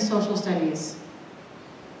grader in social studies.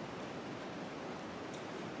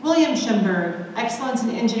 William Schimberg, excellence in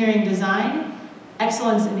engineering design,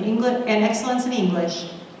 excellence in English.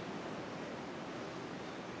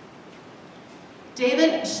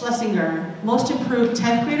 David Schlesinger, most improved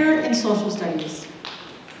 10th grader in social studies.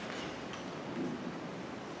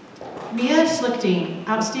 Mia Schlichting,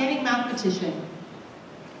 outstanding mathematician.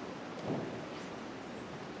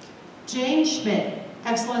 Jane Schmidt,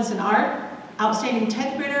 excellence in art, outstanding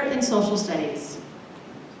 10th grader in social studies.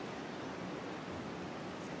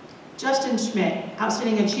 Justin Schmidt,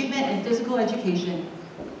 Outstanding Achievement in Physical Education.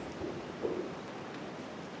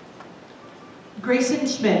 Grayson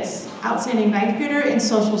Schmitz, Outstanding 9th Grader in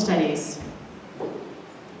Social Studies.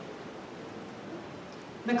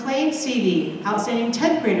 McLean Seavey, Outstanding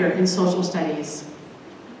 10th Grader in Social Studies.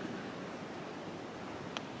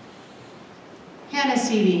 Hannah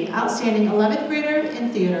Seavey, Outstanding 11th Grader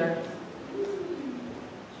in Theater.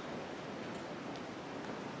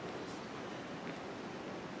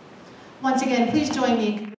 Once again, please join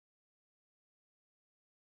me.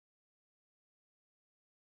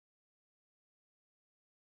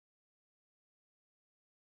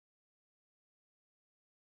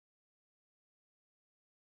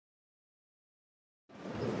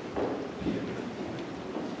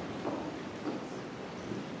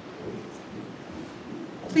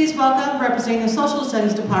 Please welcome, representing the Social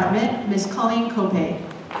Studies Department, Ms. Colleen Copay.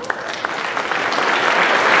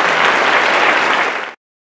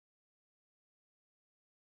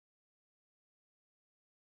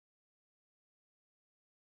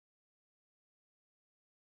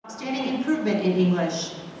 Outstanding Improvement in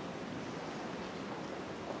English.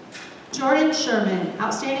 Jordan Sherman,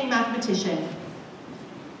 Outstanding Mathematician.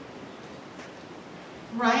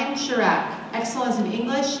 Ryan Chirac, Excellence in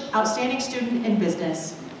English, Outstanding Student in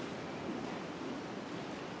Business.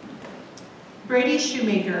 Brady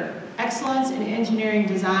Shoemaker, Excellence in Engineering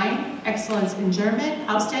Design, Excellence in German,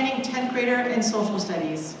 Outstanding 10th Grader in Social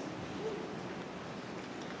Studies.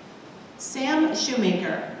 Sam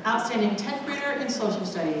Shoemaker, Outstanding 10th Grader in Social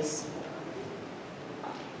Studies.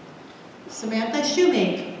 Samantha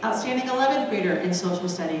Shoemake, Outstanding 11th Grader in Social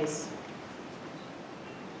Studies.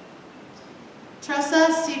 Tressa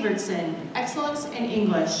Sievertson, Excellence in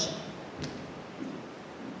English.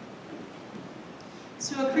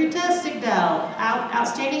 Suakrita Sigdal,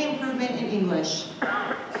 Outstanding Improvement in English.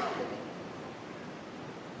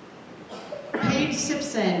 Paige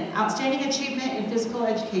Simpson, Outstanding Achievement in Physical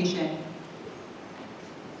Education.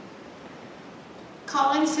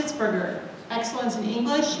 Colin Sitzberger, Excellence in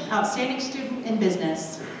English, Outstanding Student in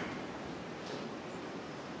Business.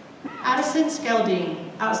 Addison Skelding,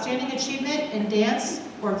 Outstanding Achievement in Dance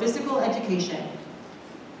or Physical Education.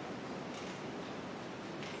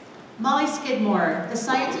 Molly Skidmore, the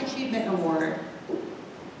Science Achievement Award.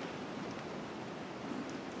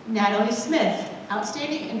 Natalie Smith,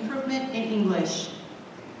 Outstanding Improvement in English.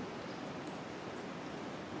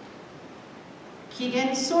 Keegan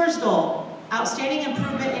Sorsdal, Outstanding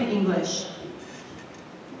Improvement in English.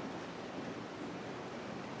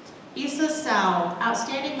 Issa Sao,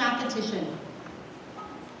 Outstanding Mathematician.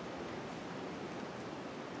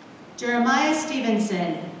 Jeremiah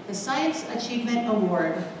Stevenson, the Science Achievement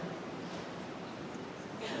Award.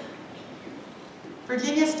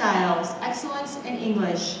 Virginia Stiles, Excellence in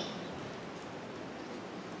English.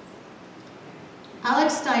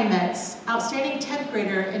 Alex Steinmetz, Outstanding 10th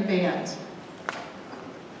Grader in Band.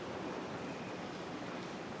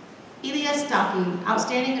 Elias Stocky,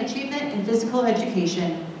 Outstanding Achievement in Physical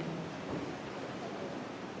Education.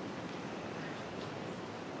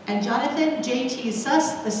 And Jonathan J.T.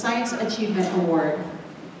 Suss, the Science Achievement Award.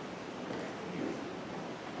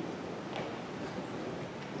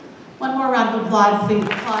 One more round of applause, please.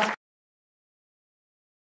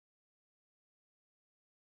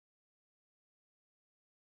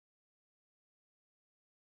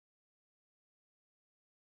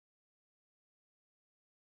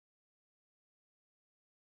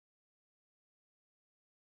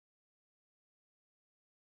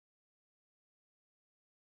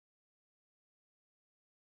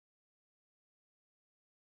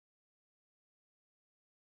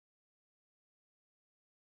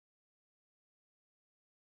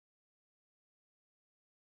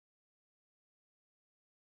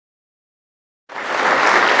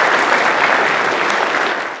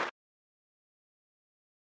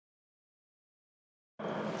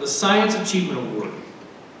 The Science Achievement Award.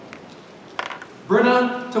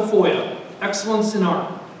 Brenna Tafoya, Excellence in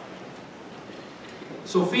Art.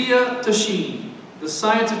 Sophia Tashini, the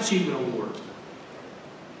Science Achievement Award.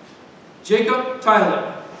 Jacob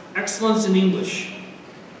Tyler, Excellence in English.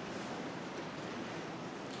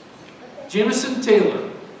 Jameson Taylor,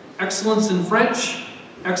 Excellence in French,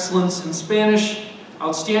 Excellence in Spanish,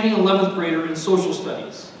 Outstanding 11th Grader in Social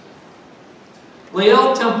Studies.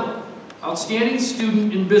 Lael Temple, Outstanding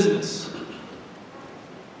Student in Business.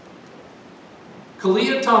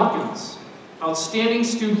 Kalia Tompkins, Outstanding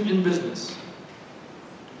Student in Business.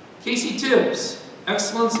 Casey Tibbs,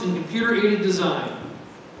 Excellence in Computer-Aided Design.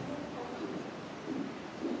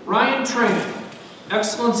 Ryan Tran,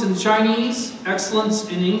 Excellence in Chinese, Excellence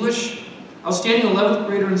in English, Outstanding 11th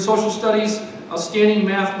Grader in Social Studies, Outstanding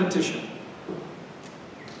Mathematician.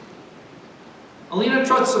 Alina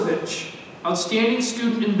Trutsovich, Outstanding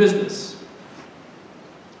Student in Business.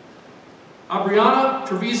 Abriana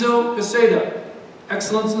Treviso Caseda,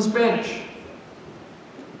 Excellence in Spanish.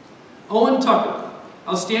 Owen Tucker,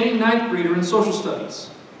 Outstanding 9th grader in Social Studies.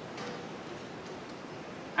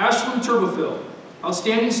 Ashlyn Turbeville,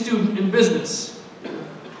 Outstanding Student in Business.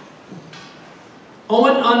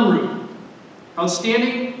 Owen Unruh,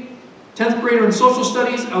 Outstanding 10th grader in Social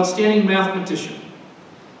Studies, Outstanding Mathematician.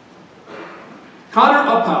 Connor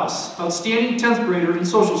Uphouse, Outstanding 10th grader in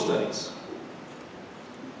Social Studies.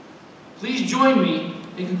 Please join me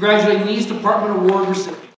in congratulating these Department Award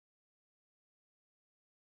recipients.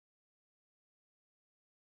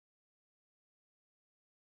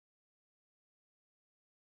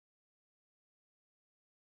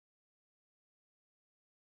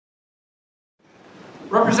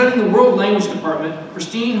 Representing the World Language Department,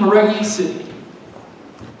 Christine Haregi City.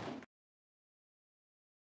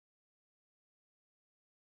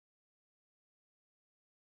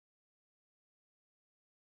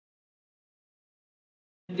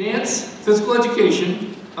 Dance, Physical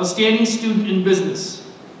Education, Outstanding Student in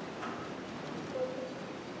Business.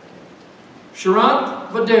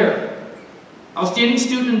 Sharant Vader, Outstanding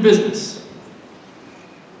Student in Business.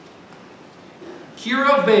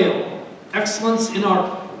 Kira Vale, Excellence in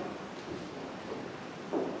Art.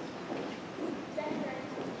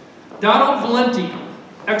 Donald Valenti,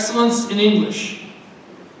 Excellence in English.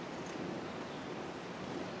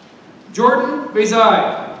 Jordan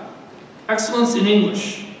Bezai, Excellence in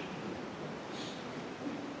English.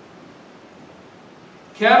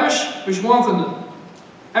 Kavish Vishwanthan,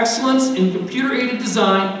 Excellence in Computer-Aided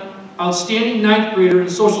Design, Outstanding 9th grader in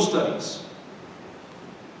Social Studies.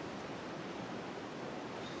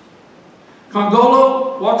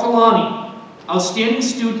 Kongolo Wakalani, Outstanding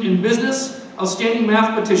Student in Business, Outstanding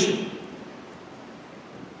Mathematician.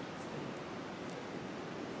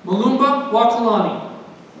 Malumba Wakalani,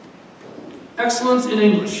 Excellence in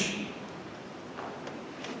English.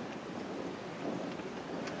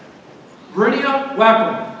 Verinia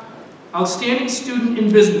Wackham, Outstanding Student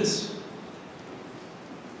in Business.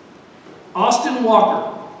 Austin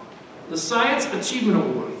Walker, the Science Achievement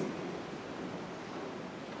Award.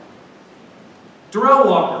 Darrell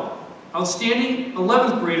Walker, Outstanding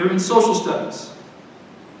 11th grader in Social Studies.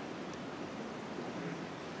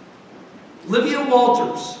 Livia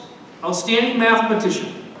Walters, Outstanding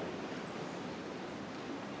Mathematician.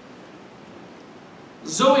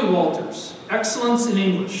 Zoe Walters, Excellence in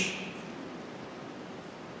English.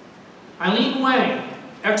 Eileen Wang,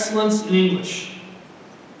 Excellence in English.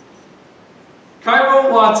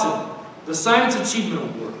 Cairo Watson, the Science Achievement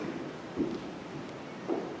Award.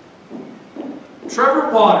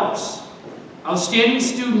 Trevor Waters, Outstanding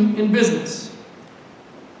Student in Business.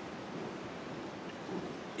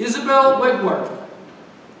 Isabel Wegwart,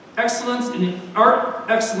 Excellence in Art,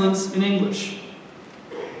 Excellence in English.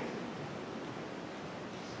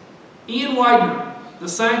 Ian Widener, the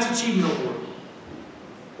Science Achievement Award.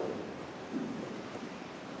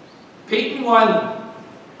 Peyton Weiland,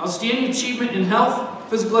 Outstanding Achievement in Health,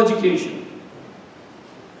 Physical Education.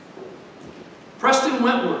 Preston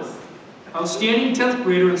Wentworth, Outstanding 10th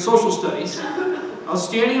grader in Social Studies,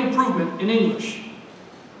 Outstanding Improvement in English.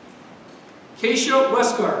 Keisha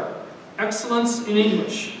Westgard, Excellence in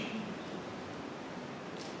English.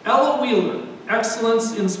 Ella Wheeler,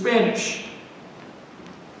 Excellence in Spanish.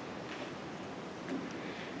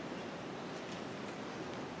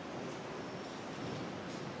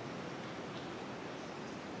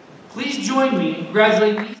 Please join me in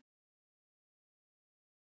congratulating these.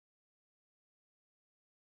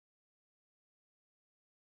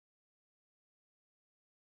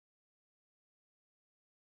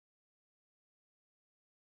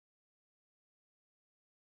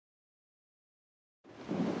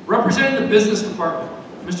 Representing the Business Department,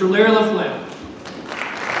 Mr. Larry LaFlamme.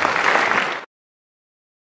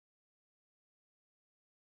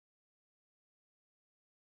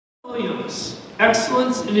 Williams,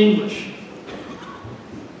 Excellence in English.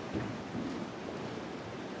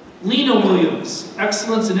 Lena Williams,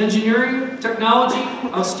 Excellence in Engineering, Technology,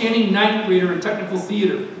 Outstanding 9th grader in Technical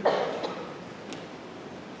Theater.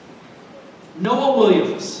 Noah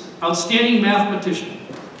Williams, Outstanding Mathematician.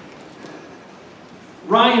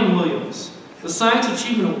 Ryan Williams, the Science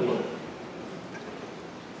Achievement Award.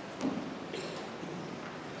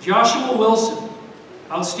 Joshua Wilson,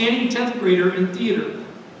 Outstanding 10th grader in Theater.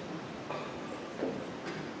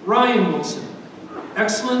 Ryan Wilson,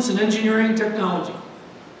 Excellence in Engineering Technology.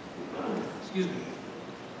 Excuse me.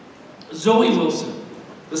 Zoe Wilson,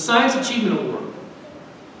 the Science Achievement Award.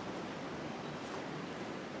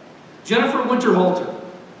 Jennifer Winterhalter,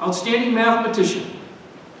 outstanding mathematician.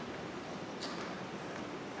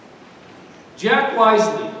 Jack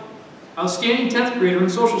Wisely, outstanding 10th grader in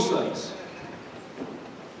social studies.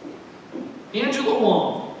 Angela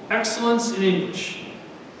Wong, excellence in English.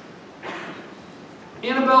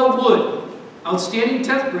 Annabelle Wood, outstanding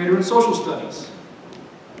 10th grader in social studies.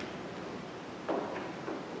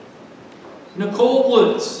 Nicole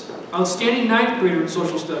Woods, outstanding 9th grader in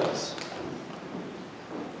social studies.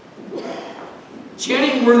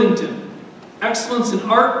 Channing Worthington, excellence in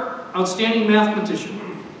art, outstanding mathematician.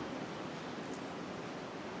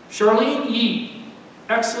 Charlene Yi,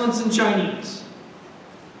 excellence in Chinese.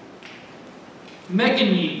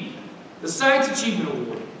 Megan Yi, the Science Achievement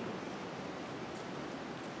Award.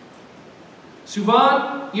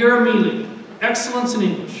 Suvan Yaramili, excellence in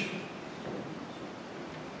English.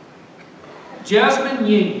 Jasmine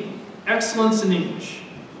Ying, excellence in English.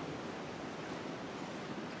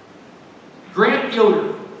 Grant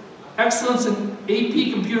Yoder, excellence in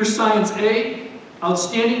AP Computer Science A,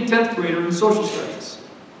 outstanding 10th grader in social studies.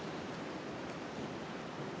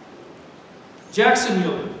 Jackson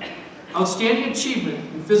Yoder, outstanding achievement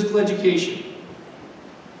in physical education.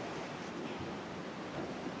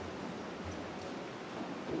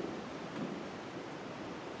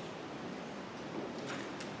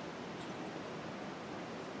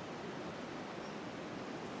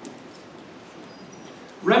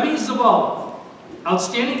 Remy Zavala,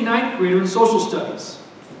 outstanding 9th grader in social studies.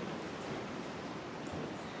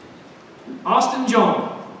 Austin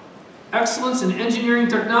Joan, excellence in engineering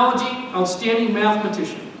technology, outstanding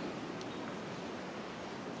mathematician.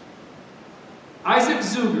 Isaac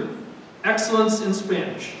Zuger, excellence in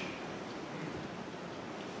Spanish.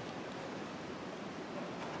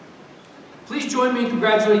 Please join me in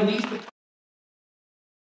congratulating these.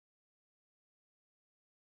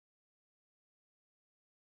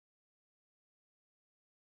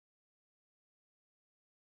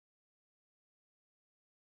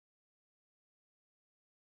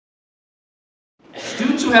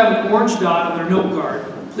 Students who have an orange dot on their note card,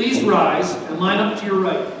 please rise and line up to your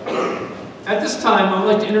right. At this time, I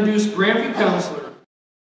would like to introduce Grandview Counselor.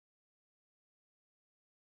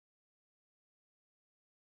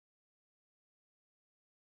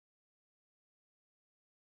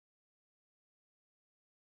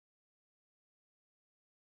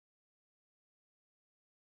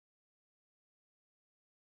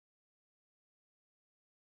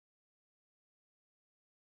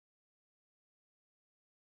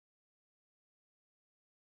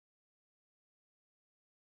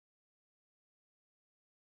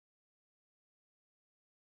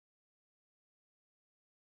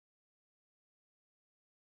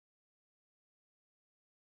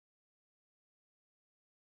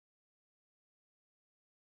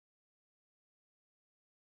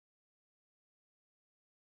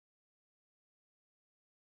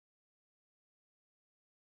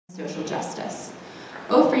 Social justice.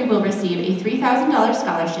 Ofri will receive a $3,000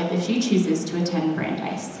 scholarship if she chooses to attend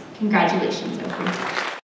Brandeis. Congratulations, Ofri.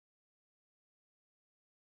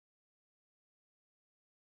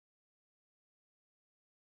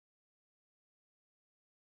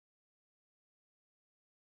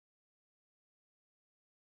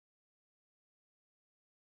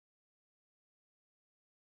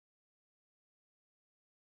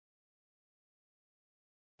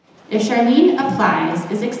 If Charlene applies,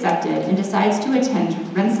 is accepted, and decides to attend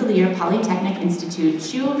Rensselaer Polytechnic Institute,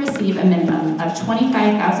 she will receive a minimum of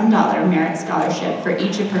 $25,000 merit scholarship for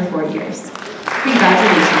each of her 4 years.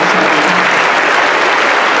 Congratulations.